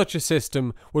that such a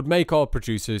system would make all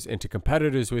producers into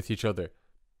competitors with each other.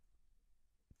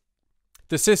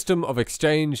 The system of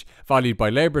exchange valued by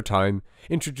labour time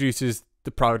introduces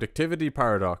the productivity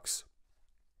paradox.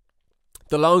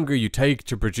 The longer you take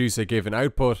to produce a given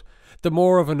output, the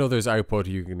more of another's output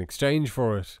you can exchange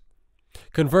for it.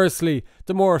 Conversely,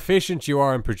 the more efficient you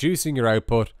are in producing your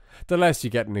output, the less you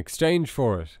get in exchange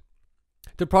for it.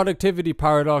 The productivity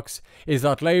paradox is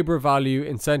that labour value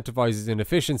incentivizes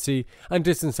inefficiency and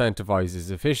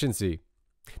disincentivizes efficiency.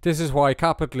 This is why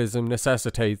capitalism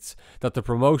necessitates that the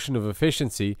promotion of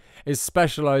efficiency is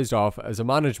specialized off as a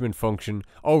management function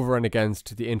over and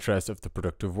against the interests of the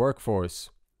productive workforce.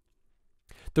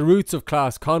 The roots of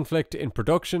class conflict in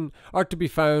production are to be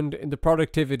found in the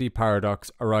productivity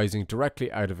paradox arising directly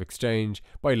out of exchange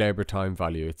by labour time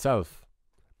value itself.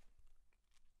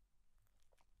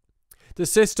 The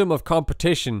system of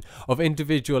competition of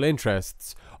individual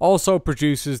interests also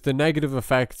produces the negative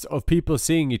effects of people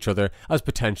seeing each other as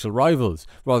potential rivals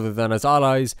rather than as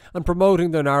allies and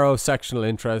promoting their narrow sectional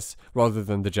interests rather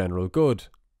than the general good.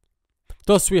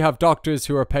 Thus we have doctors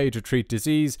who are paid to treat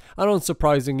disease, and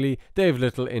unsurprisingly they have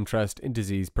little interest in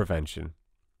disease prevention.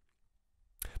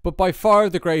 But by far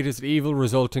the greatest evil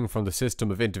resulting from the system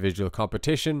of individual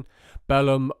competition,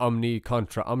 bellum omni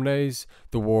contra omnes,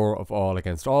 the war of all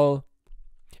against all,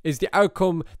 is the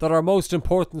outcome that our most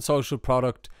important social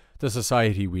product, the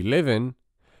society we live in,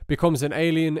 becomes an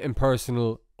alien,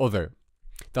 impersonal other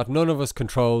that none of us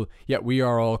control, yet we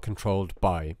are all controlled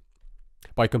by.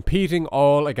 By competing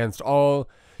all against all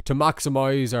to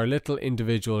maximize our little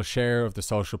individual share of the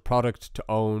social product to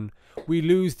own, we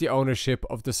lose the ownership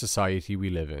of the society we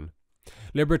live in.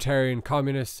 Libertarian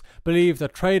communists believe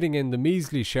that trading in the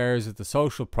measly shares of the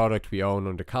social product we own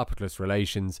under capitalist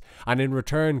relations, and in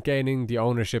return gaining the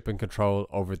ownership and control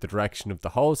over the direction of the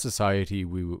whole society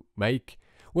we make,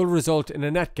 will result in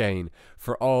a net gain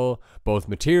for all, both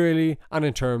materially and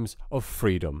in terms of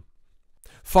freedom.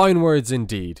 Fine words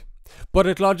indeed. But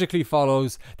it logically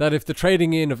follows that if the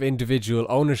trading in of individual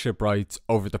ownership rights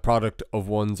over the product of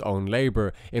one's own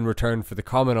labour in return for the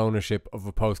common ownership of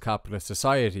a post-capitalist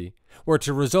society were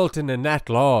to result in a net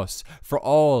loss for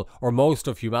all or most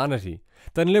of humanity,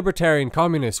 then libertarian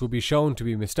communists would be shown to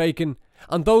be mistaken,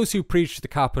 and those who preach the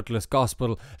capitalist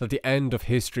gospel that the end of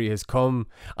history has come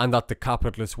and that the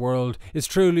capitalist world is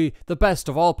truly the best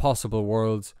of all possible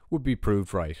worlds would be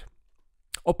proved right.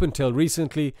 Up until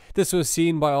recently, this was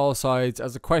seen by all sides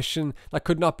as a question that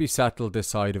could not be settled this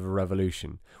side of a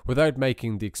revolution, without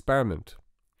making the experiment.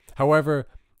 However,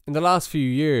 in the last few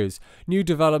years, new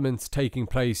developments taking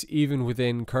place even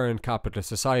within current capitalist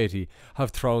society have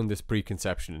thrown this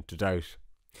preconception into doubt.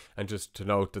 And just to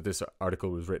note that this article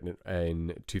was written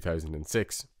in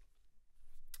 2006.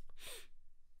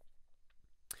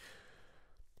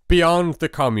 Beyond the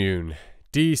Commune,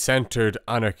 Decentered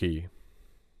Anarchy.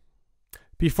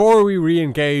 Before we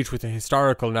re-engage with the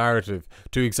historical narrative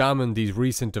to examine these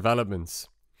recent developments,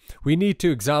 we need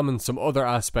to examine some other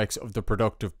aspects of the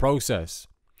productive process,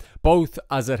 both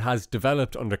as it has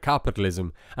developed under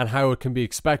capitalism and how it can be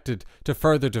expected to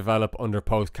further develop under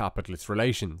post-capitalist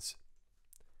relations.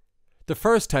 The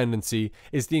first tendency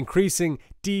is the increasing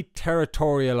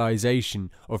deterritorialization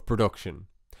of production.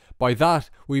 By that,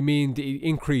 we mean the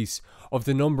increase of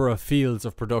the number of fields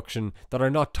of production that are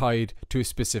not tied to a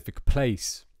specific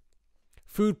place.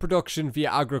 Food production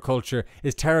via agriculture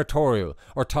is territorial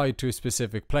or tied to a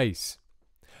specific place.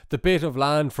 The bit of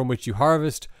land from which you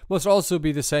harvest must also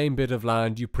be the same bit of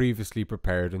land you previously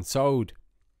prepared and sowed.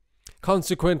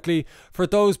 Consequently, for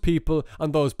those people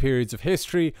and those periods of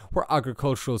history where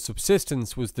agricultural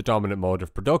subsistence was the dominant mode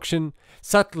of production,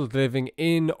 settled living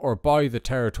in or by the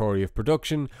territory of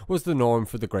production was the norm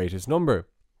for the greatest number.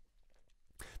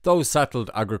 Those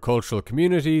settled agricultural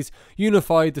communities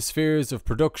unified the spheres of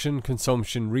production,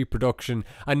 consumption, reproduction,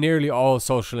 and nearly all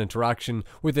social interaction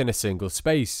within a single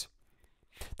space.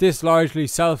 This largely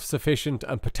self-sufficient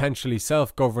and potentially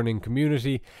self-governing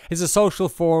community is a social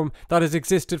form that has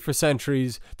existed for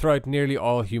centuries throughout nearly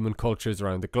all human cultures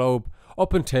around the globe,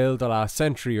 up until the last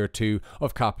century or two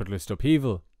of capitalist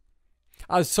upheaval.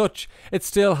 As such, it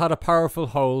still had a powerful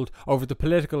hold over the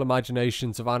political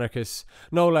imaginations of anarchists,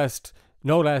 no less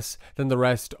than the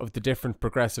rest of the different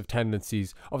progressive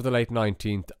tendencies of the late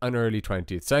 19th and early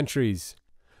 20th centuries.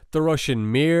 The Russian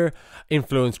Mir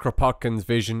influenced Kropotkin's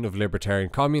vision of libertarian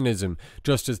communism,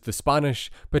 just as the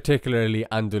Spanish, particularly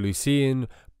Andalusian,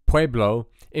 Pueblo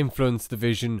influenced the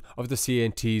vision of the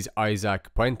CNT's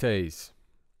Isaac Puentes.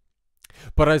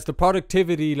 But as the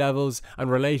productivity levels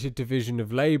and related division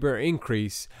of labour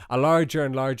increase, a larger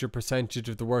and larger percentage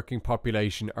of the working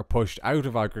population are pushed out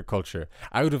of agriculture,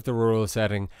 out of the rural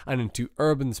setting, and into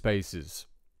urban spaces.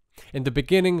 In the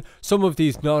beginning, some of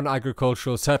these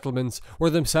non-agricultural settlements were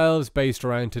themselves based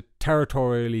around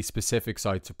territorially specific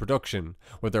sites of production,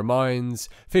 whether mines,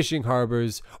 fishing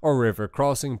harbours, or river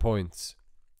crossing points.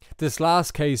 This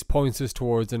last case points us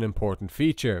towards an important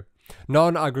feature.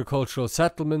 Non-agricultural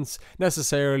settlements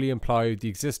necessarily imply the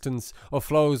existence of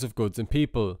flows of goods and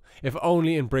people, if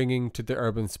only in bringing to the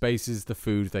urban spaces the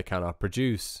food they cannot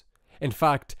produce. In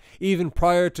fact, even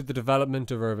prior to the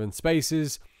development of urban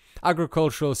spaces,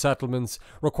 agricultural settlements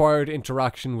required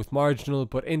interaction with marginal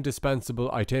but indispensable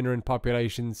itinerant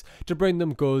populations to bring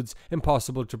them goods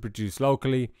impossible to produce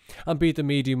locally and be the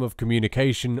medium of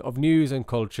communication of news and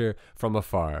culture from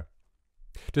afar.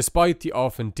 Despite the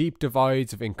often deep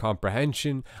divides of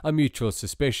incomprehension and mutual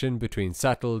suspicion between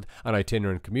settled and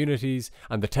itinerant communities,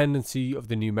 and the tendency of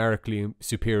the numerically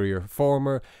superior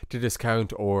former to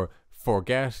discount or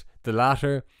forget the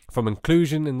latter from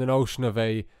inclusion in the notion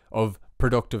of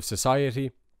productive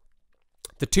society,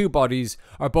 the two bodies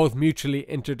are both mutually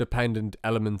interdependent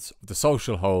elements of the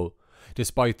social whole,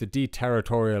 despite the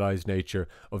deterritorialized nature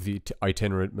of the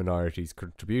itinerant minority's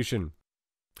contribution.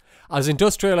 As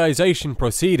industrialization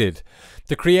proceeded,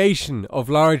 the creation of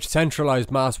large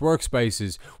centralized mass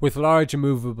workspaces with large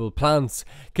immovable plants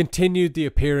continued the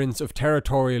appearance of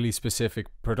territorially specific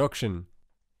production.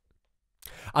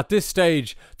 At this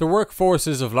stage, the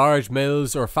workforces of large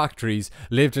mills or factories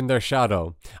lived in their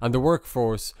shadow, and the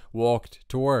workforce walked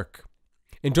to work.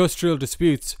 Industrial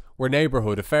disputes were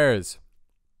neighbourhood affairs.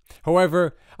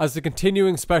 However, as the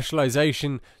continuing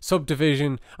specialisation,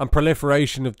 subdivision and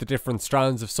proliferation of the different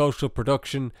strands of social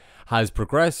production has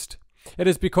progressed, it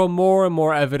has become more and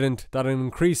more evident that an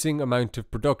increasing amount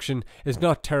of production is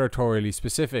not territorially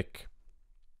specific.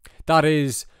 That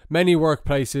is, many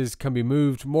workplaces can be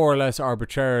moved more or less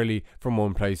arbitrarily from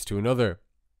one place to another.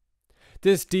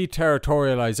 This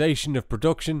deterritorialization of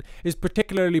production is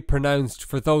particularly pronounced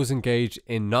for those engaged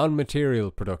in non-material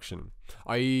production,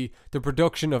 i.e. the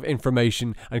production of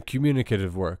information and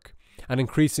communicative work, an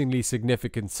increasingly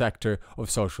significant sector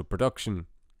of social production.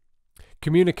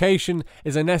 Communication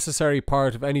is a necessary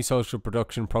part of any social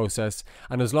production process,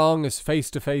 and as long as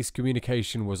face-to-face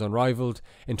communication was unrivaled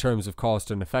in terms of cost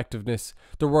and effectiveness,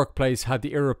 the workplace had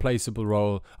the irreplaceable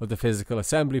role of the physical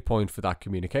assembly point for that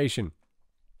communication.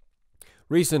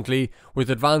 Recently, with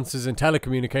advances in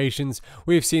telecommunications,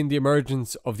 we have seen the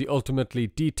emergence of the ultimately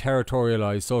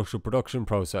deterritorialized social production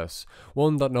process,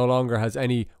 one that no longer has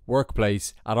any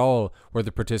workplace at all where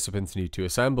the participants need to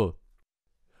assemble.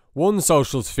 One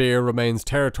social sphere remains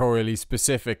territorially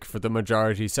specific for the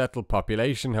majority settled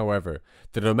population, however,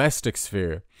 the domestic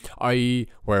sphere, i.e.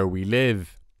 where we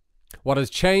live. What has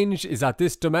changed is that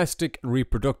this domestic and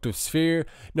reproductive sphere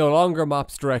no longer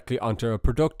maps directly onto a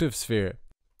productive sphere.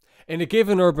 In a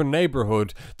given urban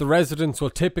neighbourhood, the residents will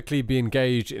typically be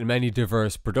engaged in many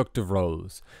diverse productive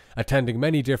roles, attending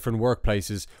many different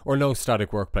workplaces or no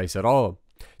static workplace at all.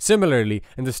 Similarly,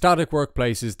 in the static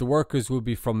workplaces, the workers will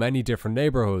be from many different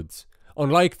neighbourhoods.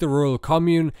 Unlike the rural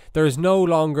commune, there is no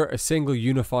longer a single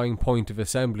unifying point of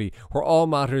assembly where all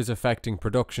matters affecting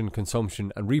production,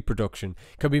 consumption and reproduction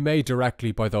can be made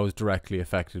directly by those directly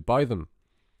affected by them.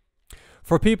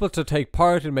 For people to take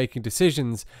part in making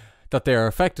decisions that they are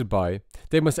affected by,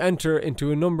 they must enter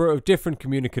into a number of different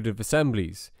communicative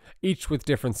assemblies, each with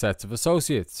different sets of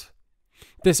associates.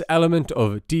 This element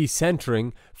of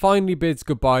decentering finally bids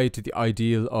goodbye to the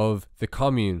ideal of the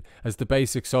commune as the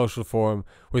basic social form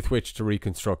with which to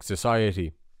reconstruct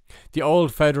society. The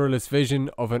old federalist vision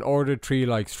of an ordered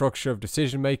tree-like structure of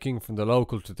decision-making from the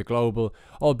local to the global,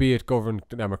 albeit governed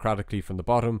democratically from the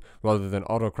bottom rather than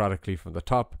autocratically from the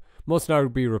top, must now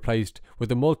be replaced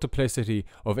with a multiplicity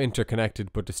of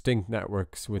interconnected but distinct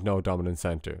networks with no dominant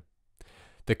centre.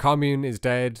 The commune is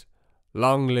dead.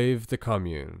 Long live the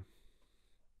commune.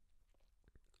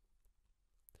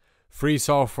 Free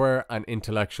software and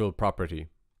intellectual property.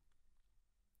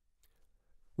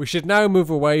 We should now move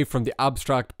away from the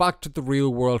abstract back to the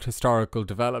real-world historical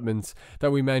developments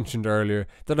that we mentioned earlier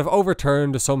that have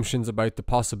overturned assumptions about the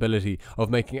possibility of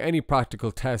making any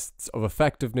practical tests of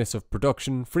effectiveness of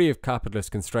production free of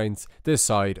capitalist constraints this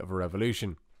side of a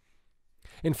revolution.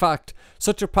 In fact,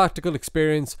 such a practical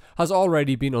experience has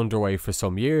already been underway for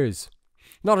some years.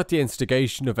 Not at the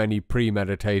instigation of any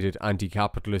premeditated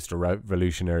anti-capitalist or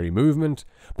revolutionary movement,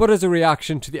 but as a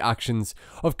reaction to the actions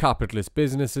of capitalist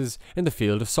businesses in the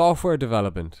field of software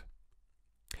development.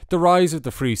 The rise of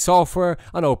the free software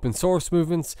and open source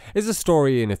movements is a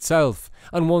story in itself,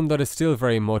 and one that is still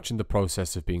very much in the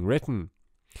process of being written.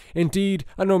 Indeed,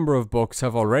 a number of books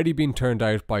have already been turned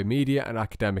out by media and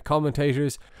academic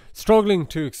commentators struggling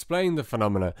to explain the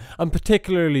phenomena, and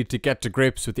particularly to get to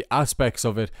grips with the aspects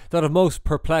of it that have most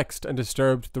perplexed and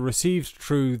disturbed the received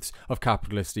truths of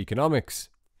capitalist economics.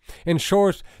 In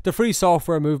short, the free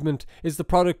software movement is the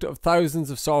product of thousands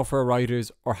of software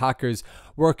writers or hackers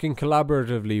working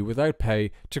collaboratively without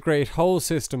pay to create whole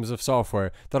systems of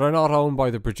software that are not owned by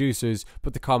the producers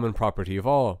but the common property of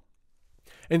all.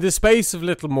 In the space of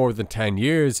little more than 10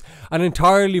 years, an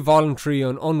entirely voluntary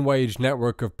and unwaged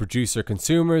network of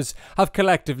producer-consumers have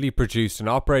collectively produced an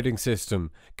operating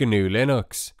system, GNU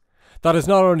Linux, that is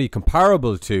not only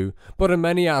comparable to, but in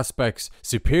many aspects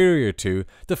superior to,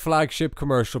 the flagship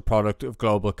commercial product of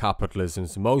global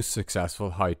capitalism's most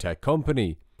successful high-tech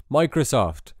company,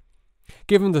 Microsoft.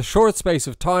 Given the short space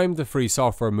of time the free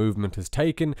software movement has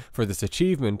taken for this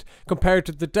achievement, compared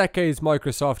to the decades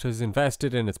Microsoft has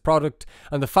invested in its product,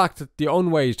 and the fact that the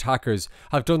unwaged hackers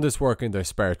have done this work in their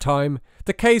spare time,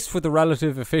 the case for the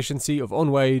relative efficiency of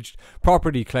unwaged,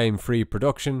 property claim-free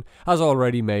production has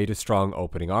already made a strong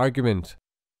opening argument.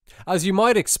 As you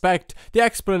might expect, the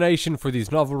explanation for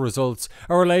these novel results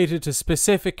are related to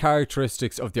specific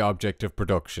characteristics of the object of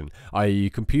production, i.e.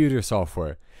 computer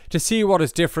software. To see what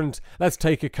is different, let's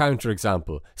take a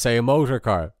counterexample, say a motor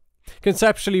car.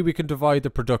 Conceptually, we can divide the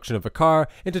production of a car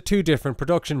into two different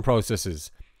production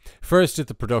processes. First is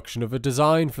the production of a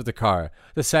design for the car.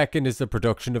 The second is the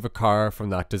production of a car from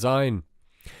that design.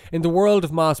 In the world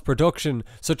of mass production,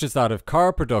 such as that of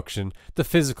car production, the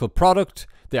physical product,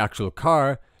 the actual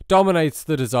car, dominates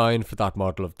the design for that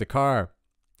model of the car.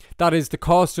 That is, the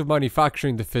cost of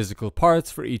manufacturing the physical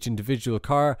parts for each individual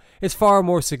car is far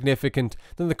more significant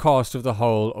than the cost of the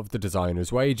whole of the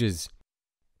designer's wages.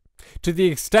 To the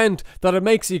extent that it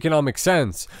makes economic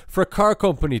sense for a car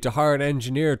company to hire an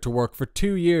engineer to work for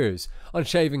 2 years on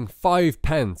shaving 5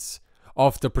 pence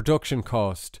off the production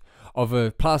cost of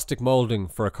a plastic moulding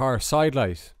for a car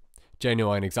sidelight.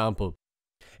 Genuine example.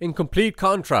 In complete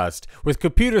contrast, with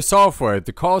computer software,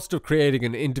 the cost of creating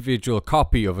an individual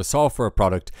copy of a software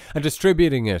product and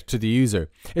distributing it to the user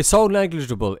is so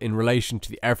negligible in relation to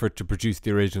the effort to produce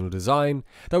the original design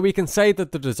that we can say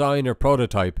that the design or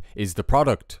prototype is the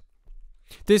product.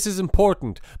 This is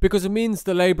important because it means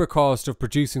the labour cost of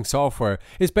producing software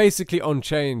is basically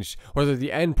unchanged whether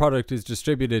the end product is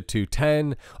distributed to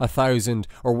 10, 1,000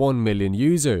 or 1 million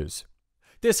users.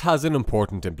 This has an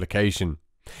important implication.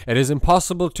 It is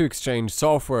impossible to exchange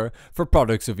software for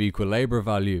products of equal labour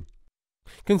value.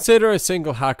 Consider a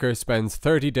single hacker spends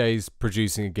 30 days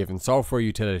producing a given software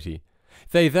utility.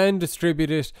 They then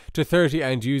distribute it to 30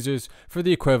 end users for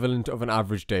the equivalent of an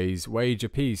average day's wage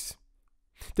apiece.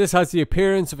 This has the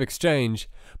appearance of exchange,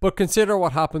 but consider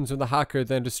what happens when the hacker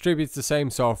then distributes the same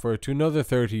software to another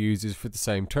 30 users for the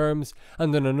same terms,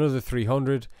 and then another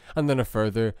 300, and then a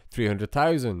further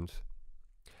 300,000.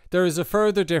 There is a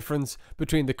further difference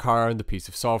between the car and the piece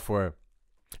of software.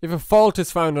 If a fault is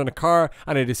found on a car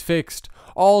and it is fixed,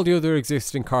 all the other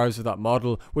existing cars of that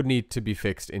model would need to be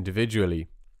fixed individually.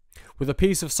 With a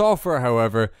piece of software,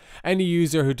 however, any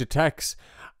user who detects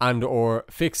and or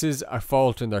fixes a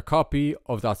fault in their copy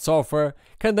of that software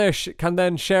can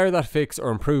then share that fix or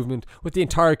improvement with the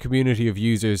entire community of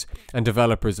users and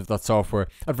developers of that software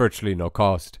at virtually no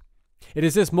cost. It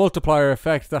is this multiplier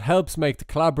effect that helps make the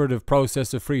collaborative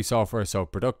process of free software so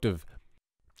productive.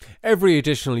 Every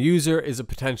additional user is a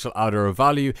potential adder of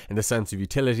value in the sense of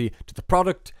utility to the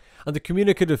product, and the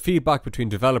communicative feedback between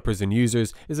developers and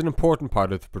users is an important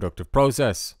part of the productive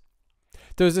process.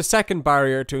 There is a second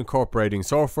barrier to incorporating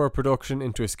software production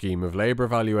into a scheme of labour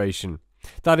valuation.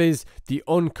 That is, the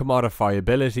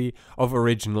uncommodifiability of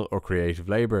original or creative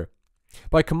labour.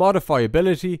 By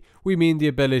commodifiability, we mean the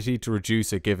ability to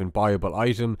reduce a given buyable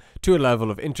item to a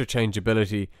level of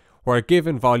interchangeability where a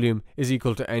given volume is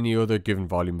equal to any other given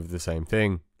volume of the same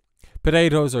thing.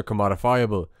 Potatoes are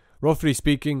commodifiable. Roughly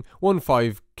speaking, one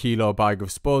 5 kilo bag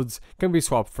of spuds can be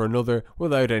swapped for another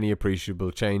without any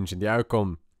appreciable change in the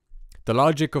outcome. The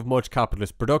logic of much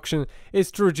capitalist production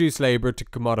is to reduce labour to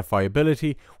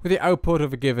commodifiability where the output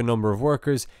of a given number of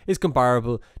workers is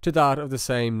comparable to that of the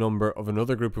same number of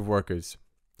another group of workers.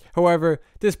 However,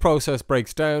 this process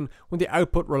breaks down when the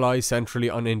output relies centrally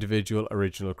on individual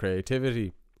original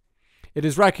creativity. It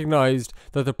is recognised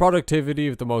that the productivity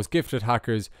of the most gifted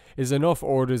hackers is enough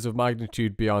orders of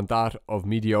magnitude beyond that of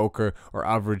mediocre or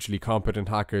averagely competent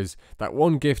hackers that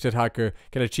one gifted hacker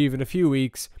can achieve in a few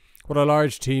weeks what a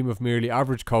large team of merely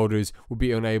average coders would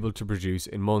be unable to produce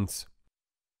in months.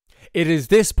 It is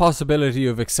this possibility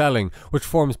of excelling which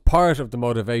forms part of the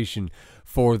motivation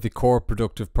for the core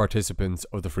productive participants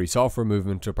of the free software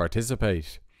movement to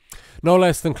participate. No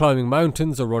less than climbing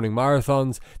mountains or running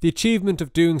marathons, the achievement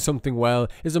of doing something well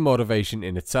is a motivation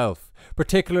in itself,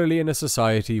 particularly in a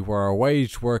society where our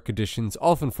waged work conditions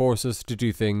often force us to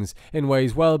do things in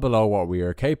ways well below what we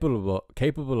are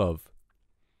capable of.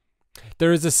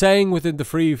 There is a saying within the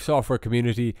free software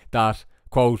community that,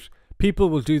 quote, people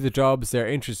will do the jobs they're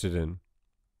interested in.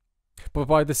 But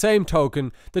by the same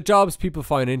token, the jobs people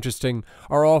find interesting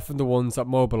are often the ones that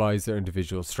mobilise their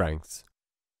individual strengths.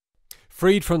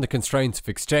 Freed from the constraints of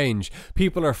exchange,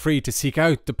 people are free to seek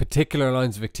out the particular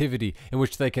lines of activity in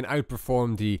which they can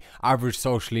outperform the average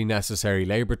socially necessary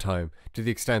labour time, to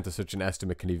the extent that such an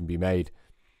estimate can even be made.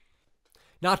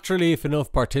 Naturally, if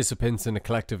enough participants in a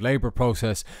collective labour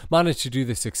process manage to do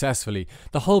this successfully,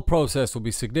 the whole process will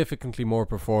be significantly more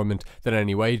performant than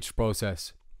any waged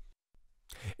process.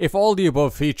 If all the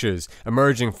above features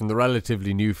emerging from the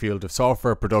relatively new field of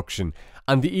software production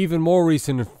and the even more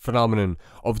recent phenomenon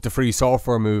of the free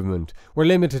software movement were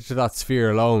limited to that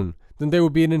sphere alone, then they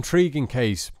would be an intriguing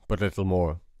case, but little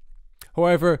more.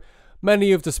 However,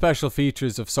 many of the special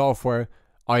features of software,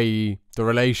 i.e. the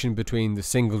relation between the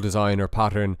single design or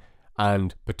pattern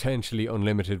and potentially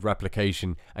unlimited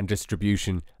replication and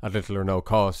distribution at little or no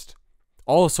cost,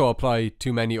 also apply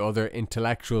to many other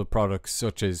intellectual products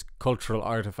such as cultural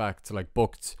artifacts like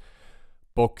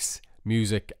books,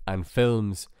 music and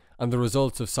films, and the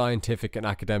results of scientific and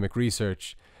academic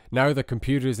research, now that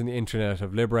computers and the internet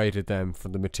have liberated them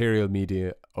from the material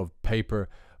media of paper,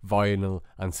 vinyl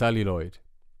and celluloid.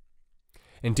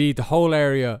 Indeed, the whole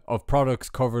area of products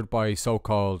covered by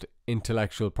so-called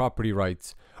intellectual property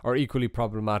rights are equally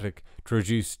problematic to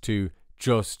reduce to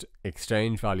just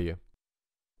exchange value.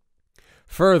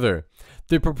 Further,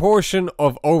 the proportion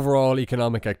of overall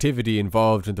economic activity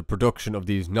involved in the production of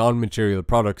these non-material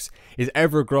products is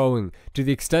ever growing to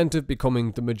the extent of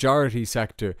becoming the majority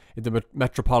sector in the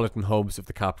metropolitan hubs of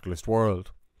the capitalist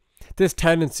world. This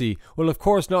tendency will of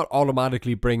course not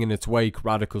automatically bring in its wake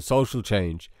radical social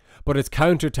change, but its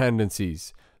counter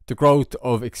tendencies, the growth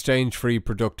of exchange-free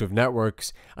productive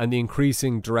networks and the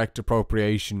increasing direct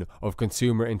appropriation of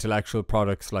consumer intellectual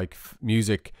products like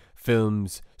music,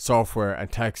 films, software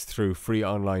and text through free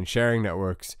online sharing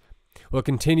networks, will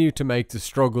continue to make the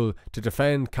struggle to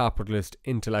defend capitalist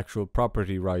intellectual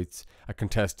property rights a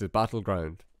contested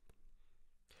battleground.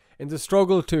 In the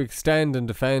struggle to extend and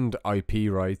defend IP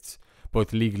rights,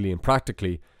 both legally and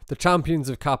practically, the champions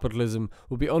of capitalism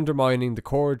will be undermining the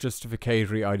core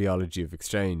justificatory ideology of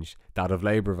exchange, that of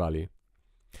labour value.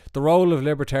 The role of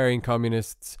libertarian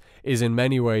communists is in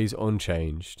many ways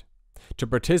unchanged: to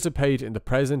participate in the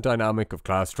present dynamic of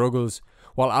class struggles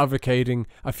while advocating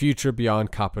a future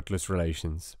beyond capitalist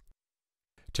relations.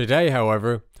 Today,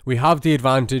 however, we have the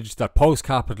advantage that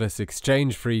post-capitalist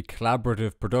exchange-free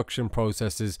collaborative production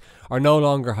processes are no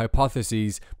longer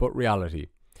hypotheses but reality.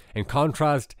 In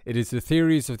contrast, it is the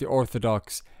theories of the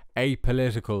orthodox,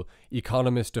 apolitical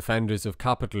economist defenders of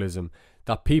capitalism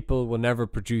that people will never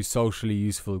produce socially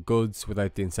useful goods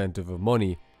without the incentive of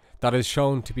money that is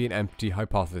shown to be an empty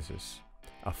hypothesis,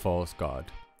 a false god.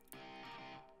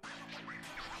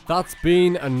 That's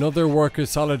been another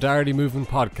Workers' Solidarity Movement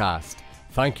podcast.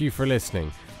 Thank you for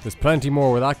listening. There's plenty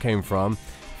more where that came from.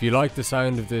 If you like the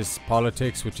sound of this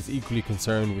politics, which is equally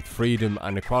concerned with freedom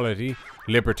and equality,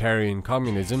 libertarian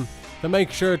communism, then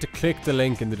make sure to click the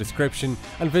link in the description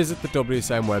and visit the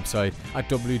WSM website at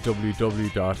www.wsm.ie.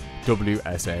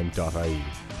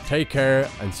 Take care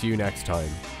and see you next time.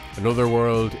 Another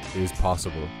world is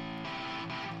possible.